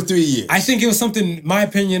for 3 years. I think it was something, my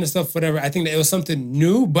opinion and stuff, whatever. I think that it was something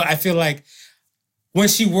new, but I feel like when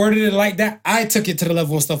she worded it like that, I took it to the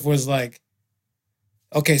level of stuff where it's like,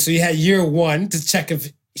 okay, so you had year 1 to check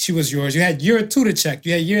if she was yours. You had year 2 to check.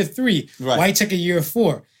 You had year 3. Right. Why check a year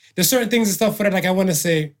 4? There's certain things and stuff for that. Like I want to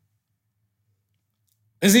say,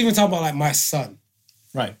 let's even talk about like my son.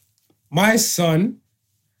 Right. My son,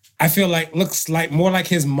 I feel like looks like more like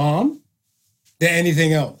his mom than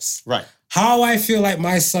anything else. Right. How I feel like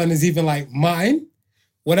my son is even like mine,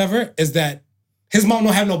 whatever, is that his mom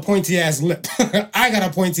don't have no pointy ass lip. I got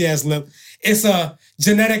a pointy ass lip. It's a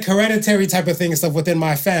genetic, hereditary type of thing and stuff within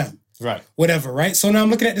my fam. Right. Whatever, right? So now I'm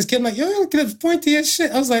looking at this kid, I'm like, yo, look at that pointy ass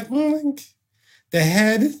shit. I was like, the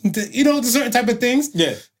head, the certain type of things.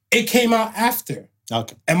 Yeah. It came out after.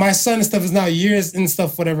 Okay. And my son and stuff is now years and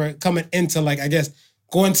stuff, whatever, coming into like, I guess,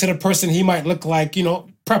 going to the person he might look like,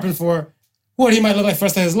 prepping for what he might look like for the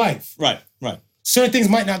rest of his life. Right, right. Certain things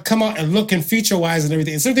might not come out and look and feature-wise and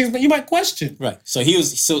everything. And certain things you might question. Right. So he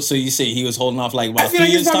was. So you say he was holding off like about I feel 3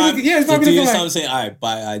 like years time. He's probably 3 years like, time, saying, "All right,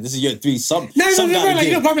 bye. This is year 3. Something. No,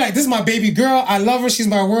 probably like, this is my baby girl. I love her. She's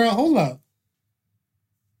my world. Hold up.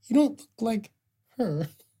 You don't look like her.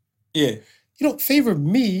 Yeah. You don't favor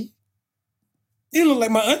me. You look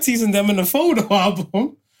like my aunties and them in the photo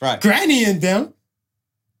album. Right. Granny and them.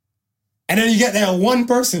 And then you get that one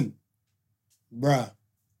person. Bruh.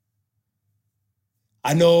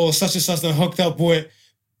 I know such and such hooked up with,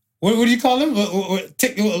 what do you call him?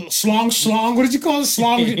 Slong, what did you call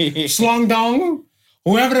it? Slong dong?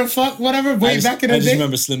 Whoever the fuck, whatever, back in the day. I just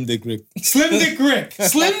remember Slim Dick Rick. Slim Dick Rick.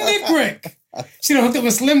 She done hooked up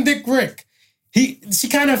with Slim Dick Rick. She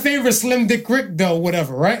kind of favors Slim Dick Rick though,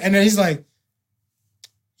 whatever, right? And then he's like,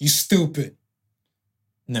 you stupid.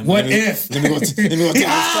 What if? Let me go take this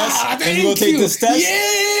test. Let me go take this test.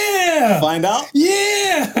 Yeah. Find out.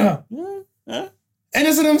 Yeah. And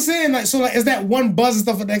that's what I'm saying. Like, so like, is that one buzz and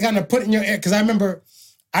stuff that they kind of put in your ear? Because I remember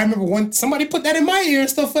when somebody put that in my ear and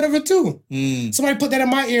stuff, whatever, too. Somebody put that in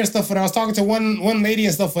my ear and stuff, whatever. I was talking to one lady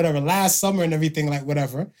and stuff, whatever, last summer and everything, like,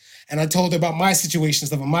 whatever. And I told her about my situation and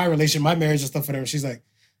stuff, and my relationship, my marriage and stuff, whatever. She's like,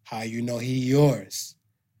 how you know he yours?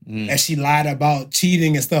 And she lied about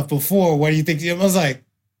cheating and stuff before. What do you think? I was like,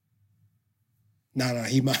 no,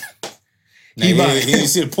 he mine. He mine. He didn't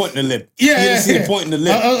see the point in the lip. Yeah, he didn't see the point in the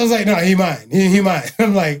lip. I was like, no, he mine. He mine.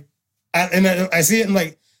 I'm like, I see it. I'm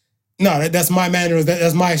like, no, that's my manners.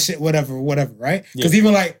 That's my shit. Whatever, right? Because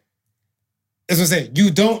even like, as I say,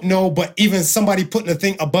 you don't know, but even somebody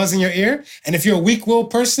putting a buzz in your ear, and if you're a weak-willed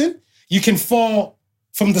person, you can fall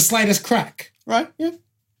from the slightest crack. Right. Yeah.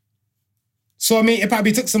 So I mean, it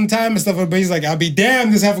probably took some time and stuff, but he's like, I'll be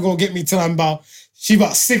damned this heifer gonna get me till I'm about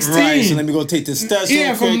 16. Right, so let me go take this test.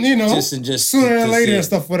 Yeah, from just sooner or later and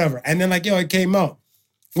stuff, whatever. And then like, it came out.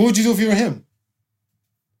 What would you do if you were him?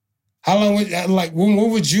 How long would what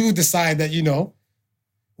would you decide that,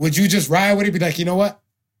 would you just ride with it? Be like, you know what?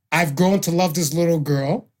 I've grown to love this little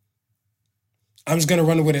girl. I'm just gonna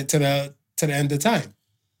run with it to the end of time.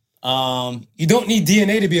 You don't need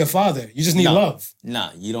DNA to be a father. You just need love.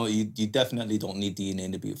 Nah, you don't. You definitely don't need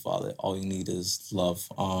DNA to be a father. All you need is love.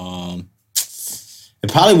 It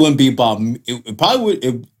probably wouldn't be about. It probably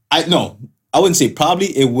would. I wouldn't say probably.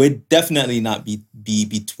 It would definitely not be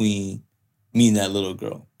between me and that little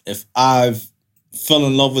girl. If I've fell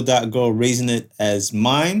in love with that girl, raising it as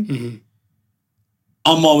mine,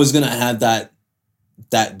 I'm always gonna have that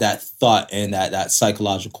thought and that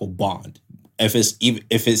psychological bond. If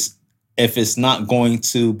it's not going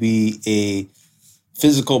to be a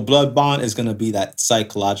physical blood bond, it's gonna be that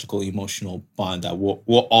psychological, emotional bond that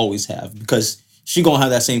we'll always have, because she gonna have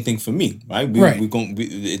that same thing for me, right?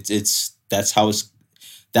 That's how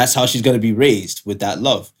she's gonna be raised, with that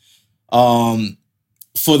love.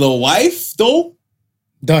 For the wife though,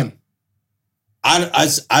 done. I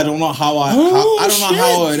don't know how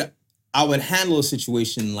I would handle a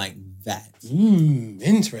situation like that.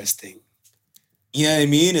 Interesting. You know what I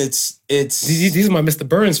mean? It's these are my Mr.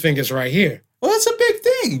 Burns fingers right here. Well, that's a big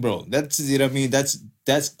thing, bro. That's, you know what I mean? That's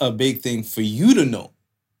a big thing for you to know.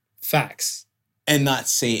 Facts. And not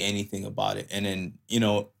say anything about it. And then,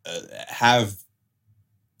 have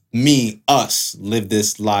us live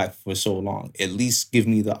this life for so long. At least give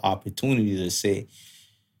me the opportunity to say,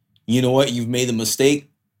 you know what, you've made a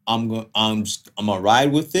mistake. I'm gonna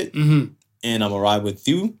ride with it, and I'm gonna ride with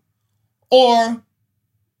you. Or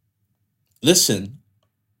listen,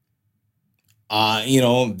 I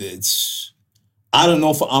don't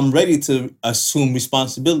know if I'm ready to assume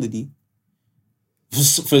responsibility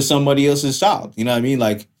for somebody else's child. You know what I mean?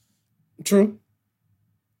 Like, true.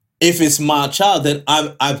 If it's my child, then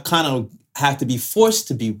I kind of have to be forced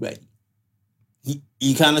to be ready.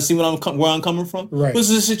 You kind of see where I'm coming from? Right. This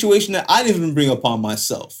is a situation that I didn't even bring upon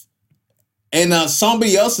myself. And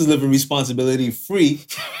somebody else is living responsibility free.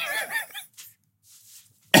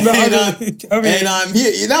 And I'm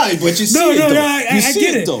here. You know, but you see it though. I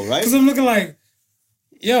get it though, right? Because I'm looking like,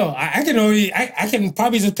 yo, I can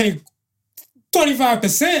probably just pay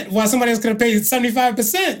 25% while somebody else could have paid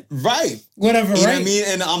 75%. Right. Whatever, you right? Know what I mean?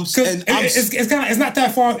 And it's not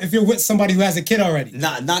that far if you're with somebody who has a kid already.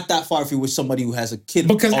 Not that far if you're with somebody who has a kid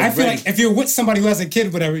because already. I feel like if you're with somebody who has a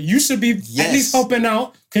kid, whatever, you should be at least helping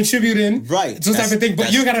out, contributing. Right. Those type of thing.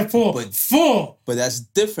 But you gotta full. But that's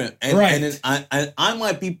different. And, right. And I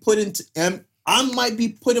might be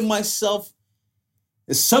putting myself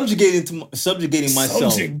subjugating myself. Subjugating.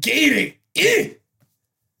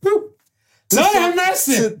 Lord have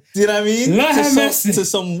mercy. You know what I mean? Lord have mercy. To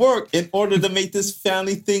some work in order to make this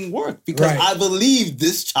family thing work. Because I believe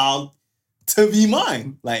this child to be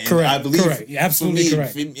mine. Like, correct. I believe. Correct. You're absolutely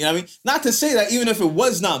correct. You know what I mean? Not to say that even if it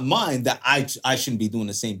was not mine, that I shouldn't be doing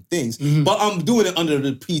the same things. Mm-hmm. But I'm doing it under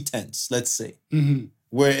the pretense, let's say. Mm-hmm.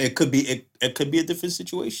 Where it could be a different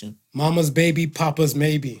situation. Mama's baby, papa's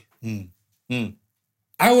maybe. Mm.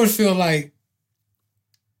 I would feel like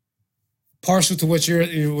partial to what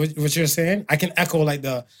you're saying. I can echo like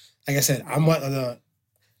I said, I'm what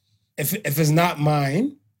if it's not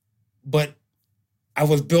mine, but I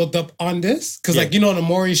was built up on this. Cause like, on the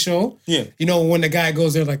Maury show, when the guy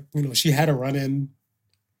goes there, like, she had a run-in.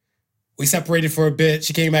 We separated for a bit.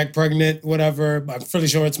 She came back pregnant, whatever. I'm fairly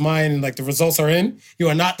sure it's mine. And like the results are in. You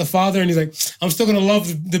are not the father. And he's like, I'm still going to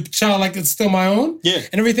love the child like it's still my own. Yeah.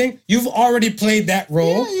 And everything. You've already played that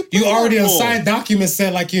role. Yeah, you already on signed documents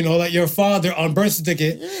said like, like your father on birth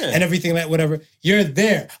certificate and everything like whatever. You're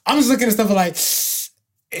there. I'm just looking at stuff like, at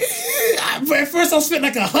first I was spitting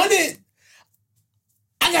like 100.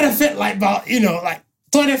 I got to fit like about, like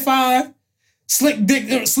 25. Slim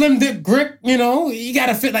dick grip, you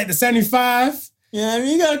gotta fit like the 75. Yeah, I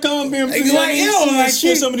mean, you gotta come up here and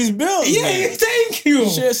share some of these bills. Yeah, man. Thank you.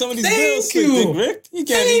 Share some of these bills. Slim dick grip. You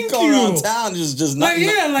can't go around town just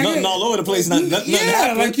nothing all over the place. Nothing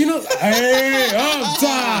happen. Like hey, up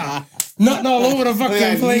top. Nothing all over the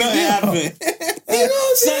fucking place. Nothing happened.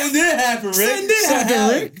 Something did happen, Rick.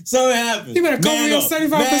 Something happened. You better come with your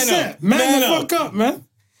 75%. Man the fuck up, man.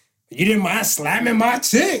 You didn't mind slamming my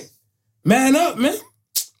chick. Man up, man.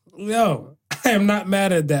 Yo, I am not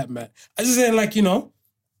mad at that, man. I just saying, like,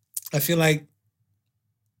 I feel like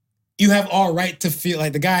you have all right to feel,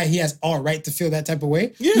 like the guy, he has all right to feel that type of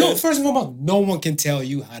way. Yeah. No, first and foremost, no one can tell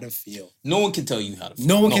you how to feel. No one can tell you how to feel.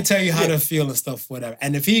 No one can tell you how to feel and stuff, whatever.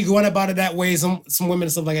 And if he went about it that way, some women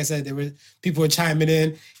and stuff, like I said, people were chiming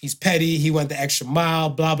in. He's petty. He went the extra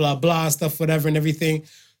mile, blah, blah, blah, stuff, whatever, and everything.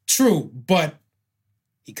 True, but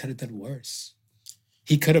he could have done worse.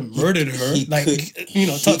 He could have murdered her.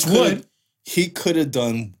 Touch wood. He could have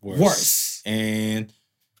done worse. And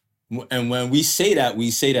when we say that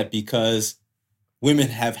because women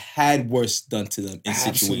have had worse done to them in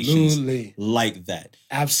situations like that.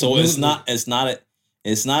 Absolutely. So it's not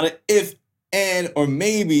a if and or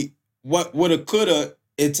maybe what woulda coulda.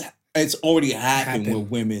 It's already happened with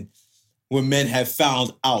women where men have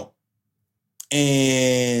found out,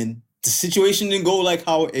 and the situation didn't go like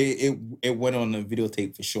how it went on the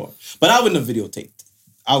videotape for sure. But I wouldn't have videotaped.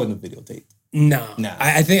 Nah.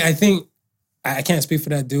 I think I can't speak for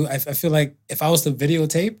that dude. I feel like if I was to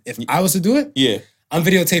videotape, if I was to do it, I'm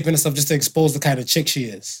videotaping and stuff just to expose the kind of chick she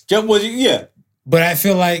is. Yeah. But I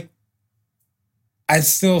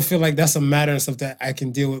still feel like that's a matter and stuff that I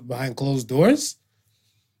can deal with behind closed doors.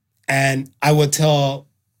 And I would tell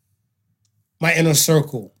my inner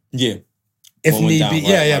circle. Yeah. If need be,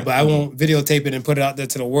 but I won't videotape it and put it out there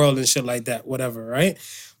to the world and shit like that, whatever, right?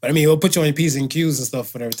 But I mean, it'll put you on your P's and Q's and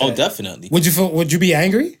stuff, whatever. Oh, definitely. Would you be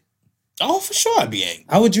angry? Oh, for sure, I'd be angry.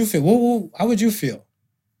 How would you feel? How would you feel?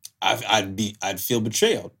 I'd feel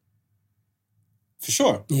betrayed. For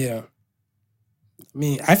sure. Yeah. I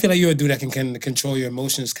mean, I feel like you're a dude that can control your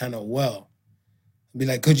emotions kind of well. Be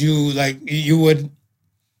like, could you you would?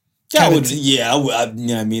 Yeah, I would. I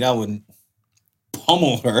would. I wouldn't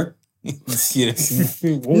pummel her. Nah.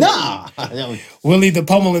 We'll leave the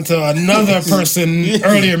pummeling to another person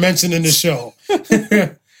earlier mentioned in the show.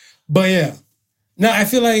 But yeah. No, I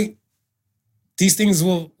feel like these things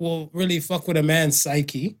will really fuck with a man's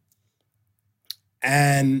psyche.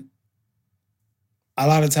 And a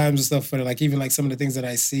lot of times and stuff, like even like some of the things that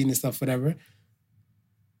I've seen and stuff, whatever,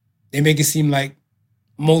 they make it seem like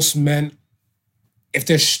most men, if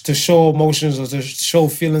they're to show emotions or to show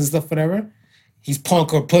feelings, stuff, whatever, he's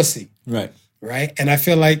punk or pussy. Right. Right? And I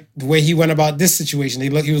feel like the way he went about this situation, he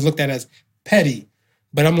was looked at as petty.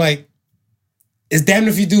 But I'm like, it's damned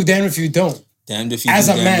if you do, damned if you don't. Damned if you do,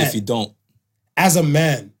 damned if you don't. As a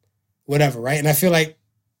man, whatever, right? And I feel like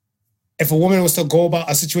if a woman was to go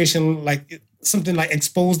about a situation like something like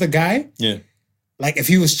expose the guy, like if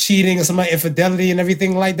he was cheating or something like infidelity and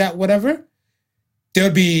everything like that, whatever, there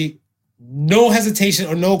would be no hesitation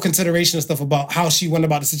or no consideration of stuff about how she went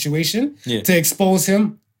about the situation to expose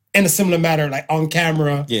him in a similar matter, like on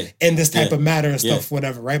camera, in this type of matter and stuff,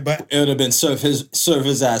 whatever, right? But it would have been serve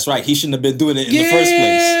his ass right. He shouldn't have been doing it in the first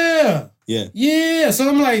place. Yeah. So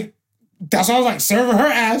I'm like, that's why I was like, serving her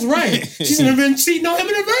ass right. She shouldn't have been cheating on him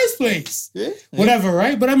in the first place. Whatever,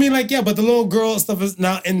 right? But I mean, like, but the little girl stuff is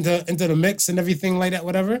now into the mix and everything like that,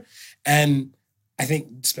 whatever. And I think,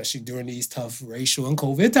 especially during these tough racial and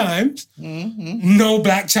COVID times, no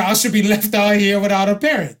black child should be left out here without a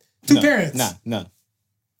parent. Two parents. No.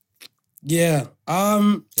 Yeah.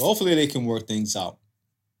 Hopefully they can work things out.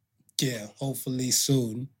 Yeah, hopefully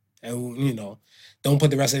soon. And, don't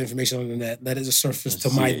put the rest of the information on the net. Let it just surface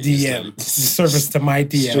to my DM. Surface to my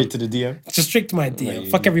DM. Straight to the DM? Just straight to my DM.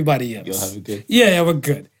 Fuck everybody else. You'll have it good. Yeah, we're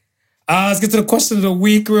good. Let's get to the question of the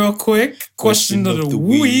week real quick. Question of the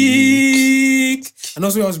week. I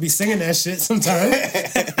know we always be singing that shit sometimes.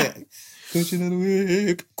 Question of the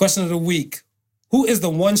week. Question of the week. Who is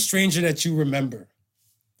the one stranger that you remember?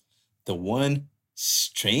 The one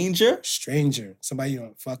stranger? Stranger. Somebody you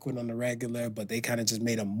don't fuck with on the regular, but they kind of just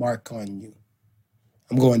made a mark on you.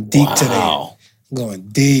 I'm going deep today. I'm going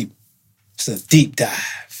deep. It's a deep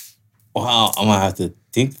dive. Wow, I'm going to have to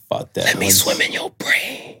think about that. Let me swim in your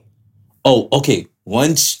brain. Oh, okay.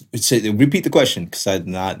 Repeat the question, because I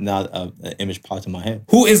not an image popped in my head.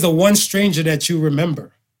 Who is the one stranger that you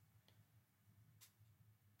remember?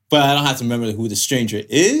 But I don't have to remember who the stranger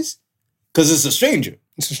is, because it's a stranger.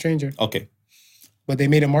 It's a stranger. Okay. But they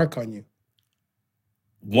made a mark on you.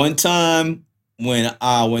 One time when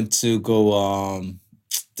I went to go,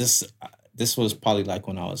 this was probably like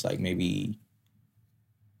when I was like maybe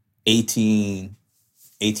 18,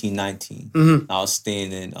 19. I was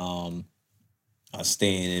staying in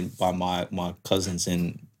by my cousins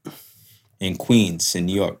in Queens, in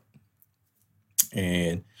New York.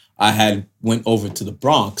 And I had went over to the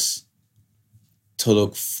Bronx to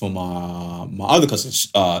look for my other cousin,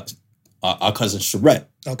 our cousin Charette.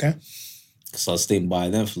 Okay. So I was staying by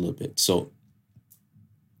them for a little bit. So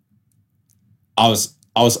I was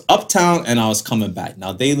uptown and I was coming back.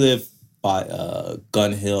 Now they live by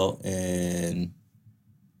Gun Hill and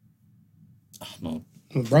I don't know.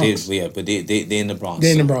 Bronx. They in the Bronx.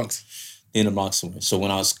 They're in the Bronx. They're in the Bronx somewhere. So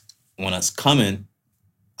when I was coming,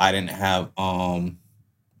 I didn't have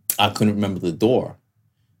I couldn't remember the door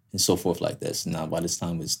and so forth like this. Now by this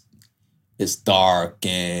time it's dark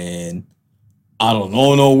and I don't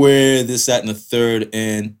know nowhere, this, that, and the third.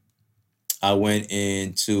 And I went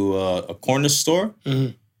into a corner store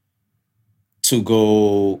to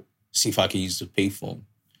go see if I could use the payphone.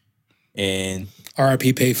 And RIP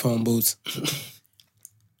payphone boots.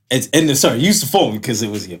 Use the phone because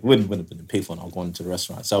it wouldn't have been the payphone. I was going to the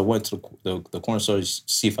restaurant. So I went to the corner store to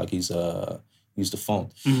see if I could use the phone.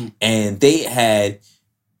 And they had,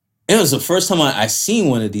 it was the first time I seen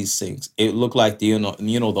one of these things. It looked like the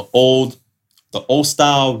old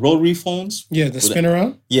style rotary phones. Yeah, the spin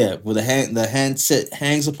around? Yeah, with the handset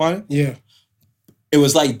hangs upon it. Yeah. It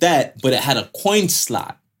was like that, but it had a coin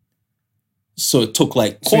slot. So it took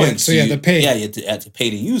like coins. So you had to pay. Yeah, you had to pay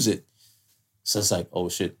to use it. So it's like, oh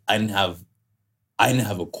shit, I didn't have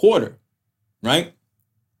a quarter, right?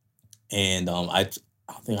 And I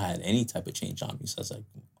don't think I had any type of change on me. So I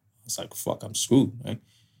was like, fuck, I'm screwed, right?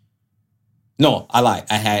 No, I lied.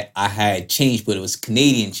 I had change, but it was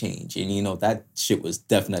Canadian change, and that shit was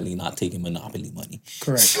definitely not taking Monopoly money.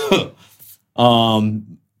 Correct.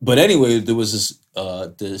 But anyway, there was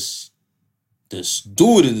this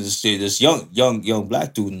dude in this young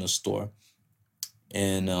black dude in the store,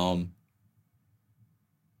 and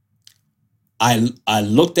I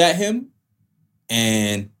looked at him,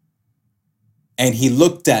 and he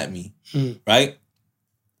looked at me, right?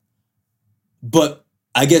 But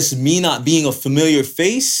I guess me not being a familiar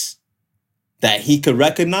face that he could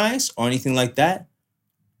recognize or anything like that.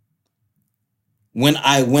 When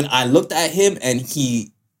I looked at him and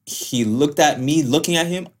he looked at me looking at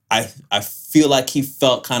him, I feel like he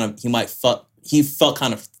felt kind of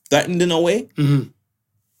threatened in a way. And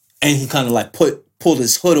he kind of like pulled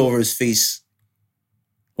his hood over his face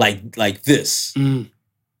like this.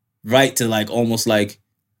 Right? To like almost like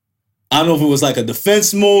I don't know if it was like a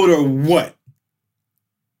defense mode or what.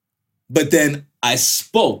 But then I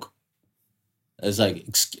spoke. I was like,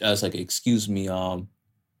 excuse me, I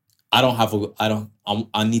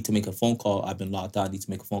need to make a phone call. I've been locked out. I need to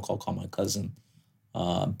make a phone call my cousin.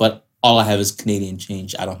 But all I have is Canadian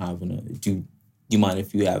change. I don't have do you mind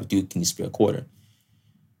if you can you spare a quarter?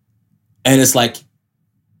 And it's like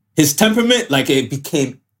his temperament, like it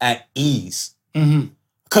became at ease.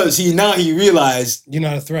 Because he realized you're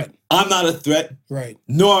not a threat. I'm not a threat. Right.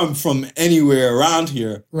 Nor I'm from anywhere around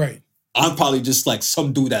here. Right. I'm probably just like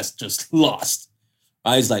some dude that's just lost.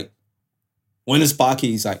 Right? He's like, when is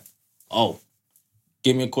Pocky? He's like, oh,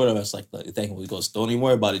 give me a quarter. I was like, thank you. He goes, don't even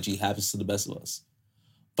worry about it. G, happens to the best of us.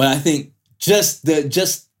 But I think just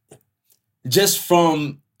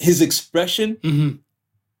from his expression,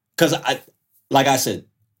 because like I said,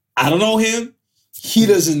 I don't know him. He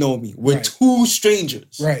doesn't know me. We're two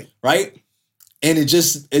strangers. Right. Right. And it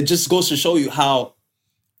just goes to show you how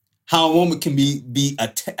a moment can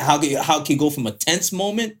how it can go from a tense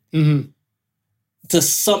moment to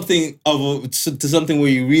something where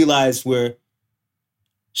you realize where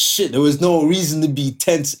shit, there was no reason to be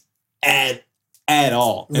tense at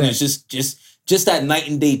all. And it's just that night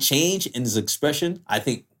and day change in his expression. I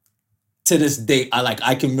think to this day,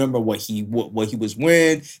 I can remember what he was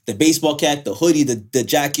wearing, the baseball cap, the hoodie, the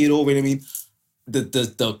jacket over. I mean,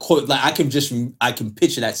 the court. Like I can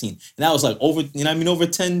picture that scene, and that was like over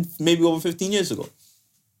 10, maybe over 15 years ago.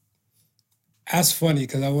 That's funny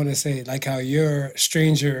because I want to say like how your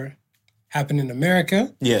stranger happened in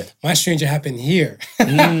America. Yeah, my stranger happened here.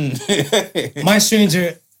 My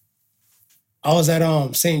stranger, I was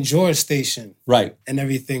at St. George Station, right, and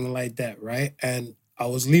everything like that, right, and I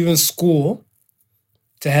was leaving school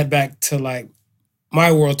to head back to like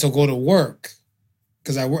my world to go to work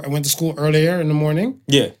because I went to school earlier in the morning.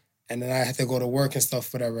 Yeah. And then I had to go to work and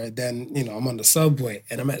stuff, whatever. Then, I'm on the subway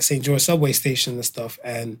and I'm at St. George subway station and stuff.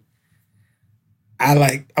 And I'm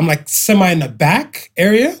like semi in the back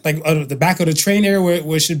area, like the back of the train area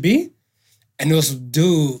where it should be. And there was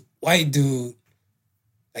a white dude,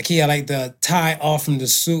 like he had like the tie off from the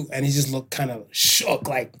suit and he just looked kind of shook,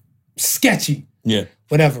 like sketchy. Yeah.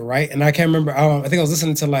 Whatever, right? And I can't remember. I think I was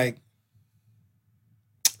listening to like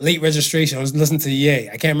Late Registration. I was listening to Ye.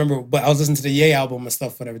 I can't remember, but I was listening to the Ye album and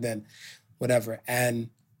stuff, whatever. And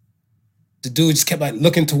the dude just kept like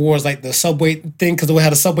looking towards like the subway thing because the way how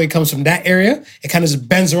the subway comes from that area, it kind of just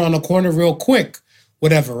bends around the corner real quick,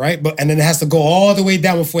 whatever, right? And then it has to go all the way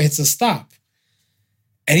down before it hits a stop.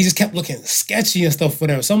 And he just kept looking sketchy and stuff,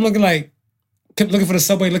 whatever. So I'm kept looking for the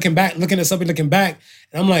subway, looking back, looking at subway, looking back,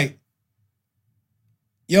 and I'm like,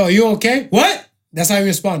 yo, you okay? What? That's how he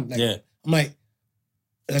responded. Like, yeah. I'm like,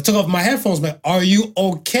 I took off my headphones, like, are you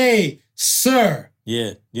okay, sir?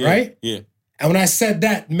 Yeah. Right? Yeah. And when I said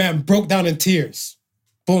that, the man broke down in tears.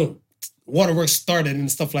 Boom. Waterworks started and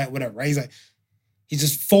stuff like whatever, right? He's like, he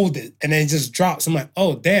just folded and then he just drops. I'm like,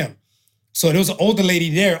 oh, damn. So there was an older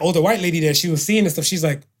white lady there. She was seeing this stuff. She's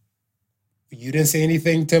like, you didn't say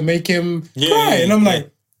anything to make him cry. And I'm like,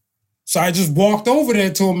 so I just walked over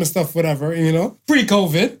there to him and stuff, whatever,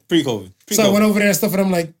 pre-COVID. So I went over there and stuff, and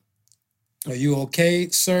I'm like, are you okay,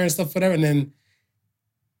 sir, and stuff, whatever. And then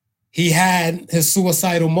he had his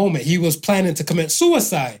suicidal moment. He was planning to commit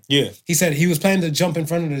suicide. Yeah. He said he was planning to jump in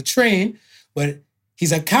front of the train, but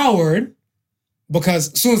he's a coward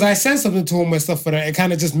because as soon as I said something to him and stuff, whatever, it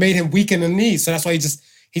kind of just made him weak in the knees. So that's why he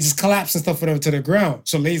just collapsed and stuff, whatever, to the ground.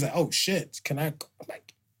 So Lay's like, oh, shit, can I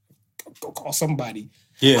go call somebody?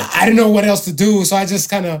 Yeah, I didn't know what else to do, so I just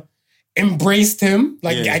kind of embraced him.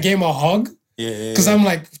 Like I gave him a hug. Yeah. Because I'm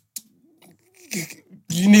like,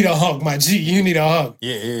 you need a hug, my G. You need a hug.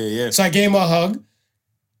 Yeah. So I gave him a hug,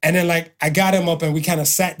 and then like I got him up, and we kind of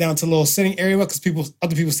sat down to a little sitting area because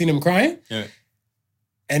other people seen him crying. Yeah.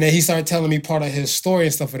 And then he started telling me part of his story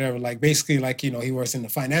and stuff, whatever. Like basically, like he works in the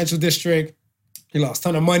financial district. He lost a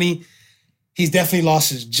ton of money. He's definitely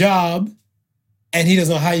lost his job, and he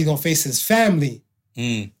doesn't know how he's gonna face his family.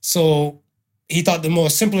 So he thought the more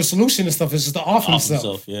simpler solution and stuff is just to off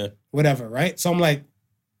himself. Yeah. Whatever, right? So I'm like,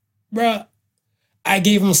 bruh, I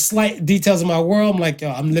gave him slight details of my world. I'm like, yo,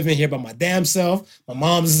 I'm living here by my damn self. My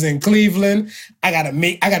mom's is in Cleveland. I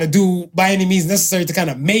gotta do by any means necessary to kind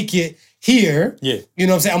of make it here. Yeah. You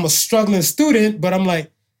know what I'm saying? I'm a struggling student, but I'm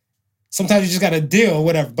like, sometimes you just gotta deal,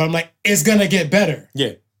 whatever. But I'm like, it's gonna get better.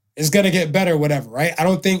 Yeah. It's gonna get better, whatever, right? I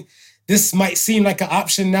don't think this might seem like an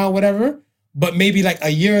option now, whatever. But maybe like a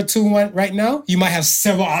year or two right now, you might have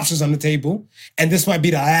several options on the table. And this might be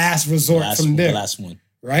the last resort from there. The last one.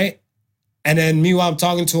 Right? And then meanwhile, I'm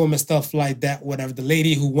talking to him and stuff like that, whatever. The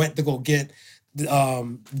lady who went to go get the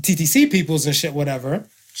TTC peoples and shit, whatever.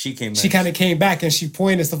 She came back. She kind of came back and she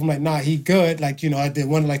pointed and stuff. I'm like, nah, he good. Like, I did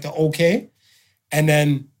one like the okay. And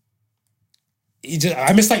then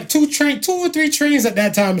I missed like 2 or 3 trains at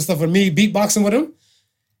that time and stuff with me beatboxing with him.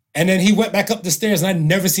 And then he went back up the stairs and I'd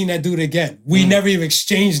never seen that dude again. We never even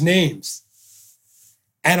exchanged names.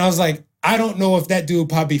 And I was like, I don't know if that dude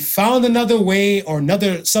probably found another way or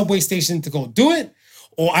another subway station to go do it.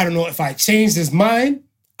 Or I don't know if I changed his mind.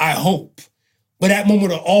 I hope. But that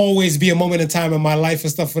moment will always be a moment in time in my life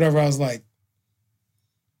and stuff, whatever. I was like,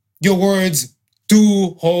 your words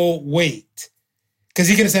do hold weight. Because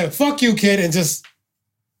he could have said, fuck you, kid, and just,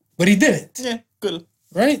 but he didn't. Yeah, good.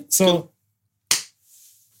 Right? So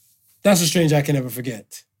that's a strange I can never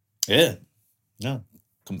forget. Yeah. Yeah.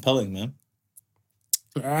 Compelling, man.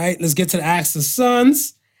 All right, let's get to the Ask the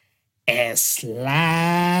Sons and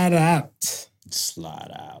slide out.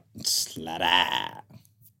 Slide out. Slide out.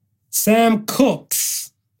 Sam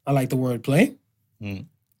Cooks. I like the wordplay.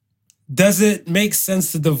 Does it make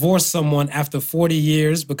sense to divorce someone after 40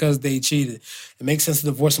 years because they cheated? It makes sense to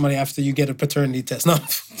divorce somebody after you get a paternity test. No.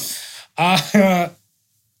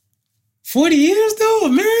 40 years though?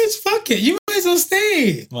 Marriage? Fuck it. You might as well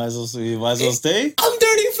stay. Might as well stay? I'm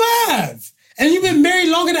 35. And you've been married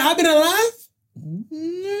longer than I've been alive?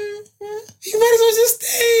 You might as well just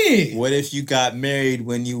stay. What if you got married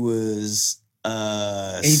when you was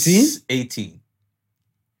 18? 18.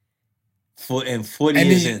 And 40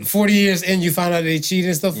 years in. 40 years in, you found out they cheated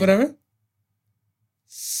and stuff, whatever?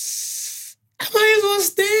 I might as well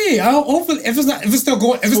stay. Hopefully, if it's still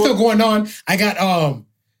going on, I got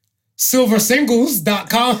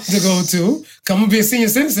silversingles.com to go to. Come and be a senior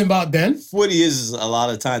citizen about then. 40 years is a lot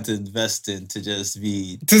of time to invest in to just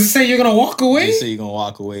be... To say you're going to walk away? To say you're going to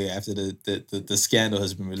walk away after the scandal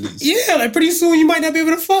has been released. Yeah, like pretty soon you might not be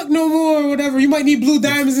able to fuck no more or whatever. You might need blue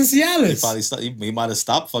diamonds and Cialis. You might have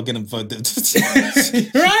stopped fucking him.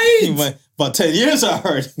 Right? About 10 years, I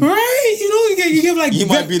heard. Right? You give like... You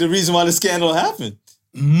might be the reason why the scandal happened.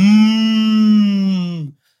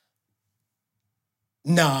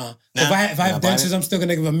 Nah. If I have dentures, I'm still going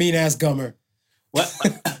to give a mean-ass gummer. What?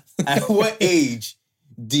 At what age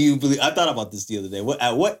do you believe... I thought about this the other day.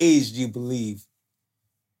 At what age do you believe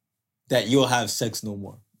that you'll have sex no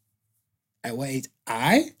more? At what age?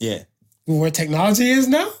 Yeah. Where technology is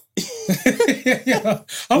now?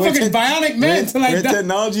 I'm fucking bionic man till I die. Where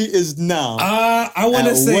technology is now. I want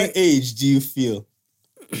to say... At what age do you feel?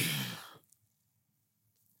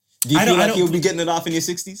 Do you feel like you'll be getting it off in your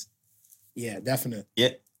 60s? Yeah, definite. Yeah.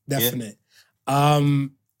 Definite. Yeah.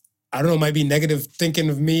 I don't know, it might be negative thinking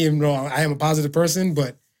of me, even though I am a positive person,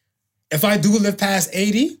 but if I do live past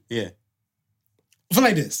 80, yeah. I feel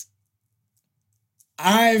like this.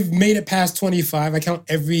 I've made it past 25. I count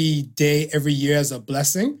every day, every year as a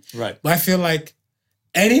blessing. Right. But I feel like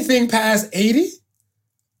anything past 80,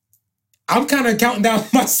 I'm kind of counting down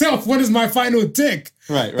myself. What is my final tick?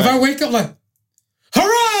 Right. If I wake up like, hooray!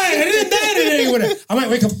 I didn't die today. I might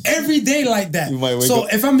wake up every day like that. So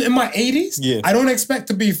if I'm in my 80s, I don't expect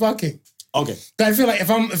to be fucking. Okay. I feel like if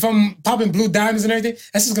I'm popping blue diamonds and everything,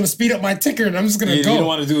 that's just gonna speed up my ticker, and I'm just gonna go. You don't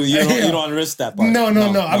want to do. You don't want to risk that part. No.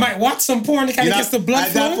 I might watch some porn to kind of get the blood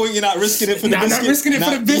flow. At that point, you're not risking it for the biscuit. I'm not risking it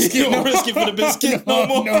for the biscuit. You don't risk it for the biscuit no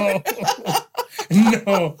more. No.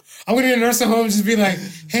 I'm gonna get a nursing home and just be like,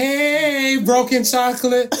 hey, broken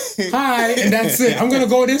chocolate, hi, and that's it. I'm gonna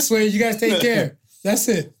go this way. You guys take care. That's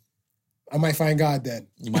it. I might find God then.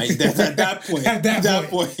 You might. That's at that point. At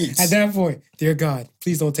that point, dear God,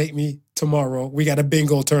 please don't take me tomorrow. We got a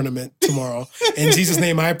bingo tournament tomorrow. In Jesus'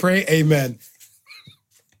 name I pray, amen.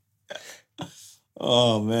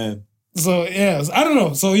 Oh, man. So, yeah, I don't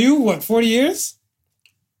know. So you, 40 years?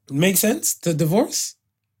 Make sense to divorce?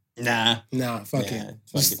 Nah, fuck it.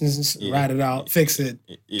 Just ride it out, fix it,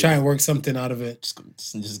 try and work something out of it.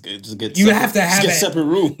 Just get. You have to have separate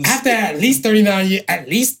rooms. Have to have at least 39 years, at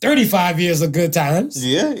least 35 years of good times.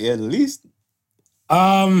 Yeah, at least.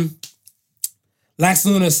 Lax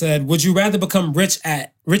Luna said, "Would you rather become rich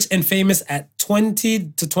and famous at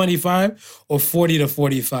 20 to 25 or 40 to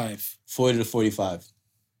 45?" 40 to 45.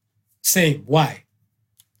 Same. Why?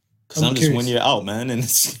 Because I'm just 1 year out, man, and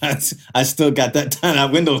I still got that time, that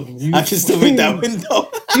window. I can still make that window.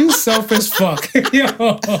 You selfish fuck. Yo.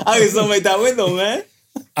 I can still make that window, man.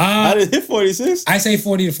 I didn't hit 46. I say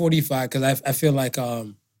 40 to 45 because I feel like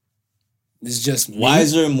it's just me.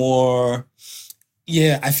 Wiser, more.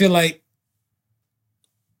 Yeah, I feel like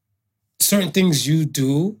certain things you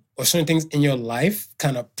do or certain things in your life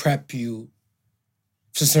kind of prep you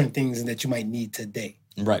for certain things that you might need today.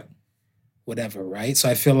 Right. Whatever, right? So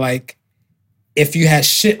I feel like if you had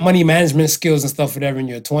shit money management skills and stuff, whatever, in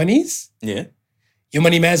your 20s, your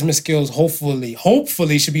money management skills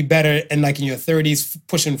hopefully should be better in like in your 30s,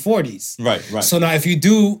 pushing 40s. Right. So now if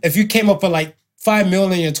you came up with like $5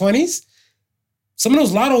 million in your 20s, some of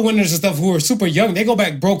those lotto winners and stuff who are super young, they go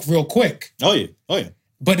back broke real quick. Oh yeah.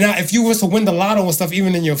 But now if you was to win the lotto and stuff,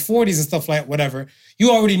 even in your 40s and stuff like whatever,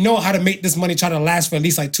 you already know how to make this money try to last for at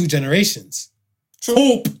least like 2 generations.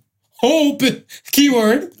 True. Hope.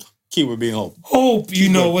 Keyword being hope. Hope, you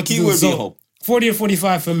know what to do. Keyword being hope. 40 or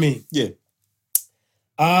 45 for me. Yeah.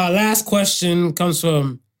 Last question comes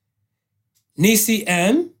from Nisi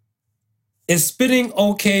N. Is spitting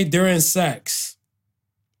okay during sex?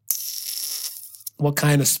 What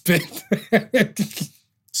kind of spit?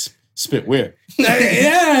 Spit where?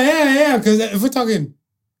 Yeah. Because if we're talking,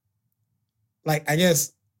 like, I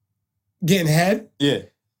guess, getting head. Yeah.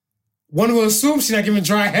 One will assume she's not giving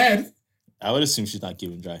dry head. I would assume she's not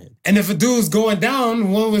giving dry head. And if a dude's going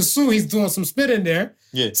down, one would assume he's doing some spit in there.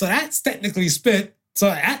 Yeah. So that's technically spit. So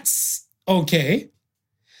that's okay.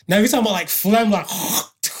 Now if you're talking about like phlegm, like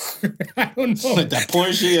I don't know. Like that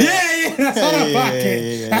porn shit? Yeah. That's out of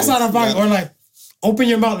pocket. That's out of pocket. Or like, open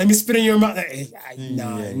your mouth. Let me spit in your mouth.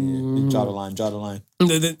 Nah. Draw the line.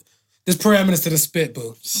 There's parameters to the spit,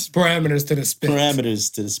 boo. Parameters to the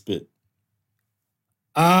spit.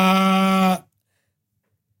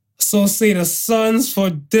 So say the Suns for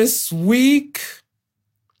this week.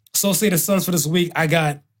 I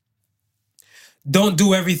got don't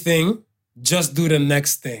do everything, just do the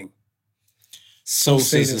next thing. So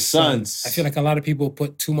says the Suns. I feel like a lot of people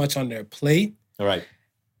put too much on their plate. All right.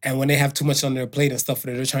 And when they have too much on their plate and stuff,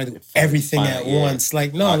 they're trying to do everything at once.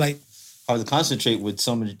 Like, no, hard to concentrate with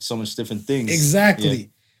so much different things. Exactly. Yeah.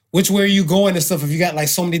 Which way are you going and stuff if you got like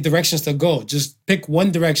so many directions to go? Just pick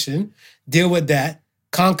one direction, deal with that,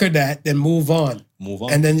 conquer that, then move on.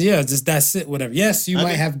 And then, just that's it, whatever. Yes, you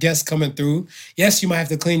might have guests coming through. Yes, you might have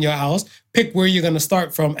to clean your house. Pick where you're going to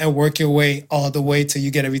start from and work your way all the way till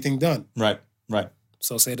you get everything done. Right.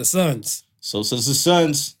 So say the Suns. So says the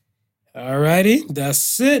Suns. Alrighty,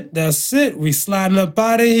 that's it. We sliding up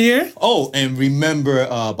out of here. Oh, and remember,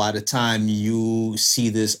 by the time you see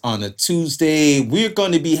this on a Tuesday, we're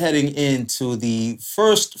going to be heading into the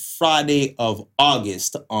first Friday of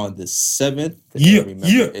August on the 7th.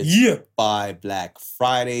 It's by Black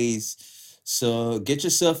Fridays. So get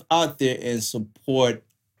yourself out there and support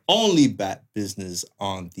only Bat business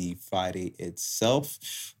on the Friday itself.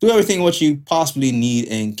 Do everything what you possibly need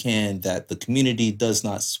and can that the community does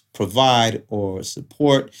not provide or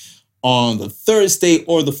support on the Thursday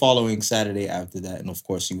or the following Saturday after that. And of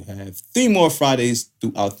course, you have 3 more Fridays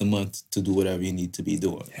throughout the month to do whatever you need to be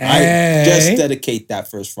doing. Hey. All right? Just dedicate that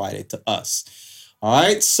first Friday to us. All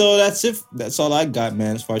right, so that's it. That's all I got,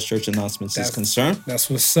 man, as far as church announcements is concerned. That's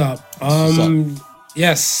what's up.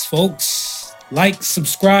 Yes, folks. Like,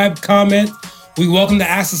 subscribe, comment. We welcome to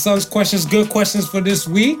Ask the Sons questions. Good questions for this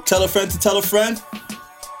week. Tell a friend to tell a friend.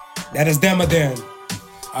 That is them again.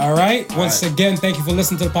 All right. Once again, thank you for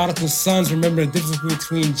listening to the Prodigal Sons. Remember the difference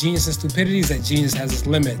between genius and stupidity is that genius has its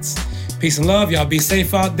limits. Peace and love. Y'all be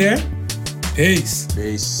safe out there. Peace.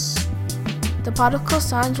 The Prodigal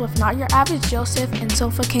Sons with Not Your Average Joseph and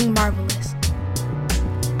Sofa King Marvelous.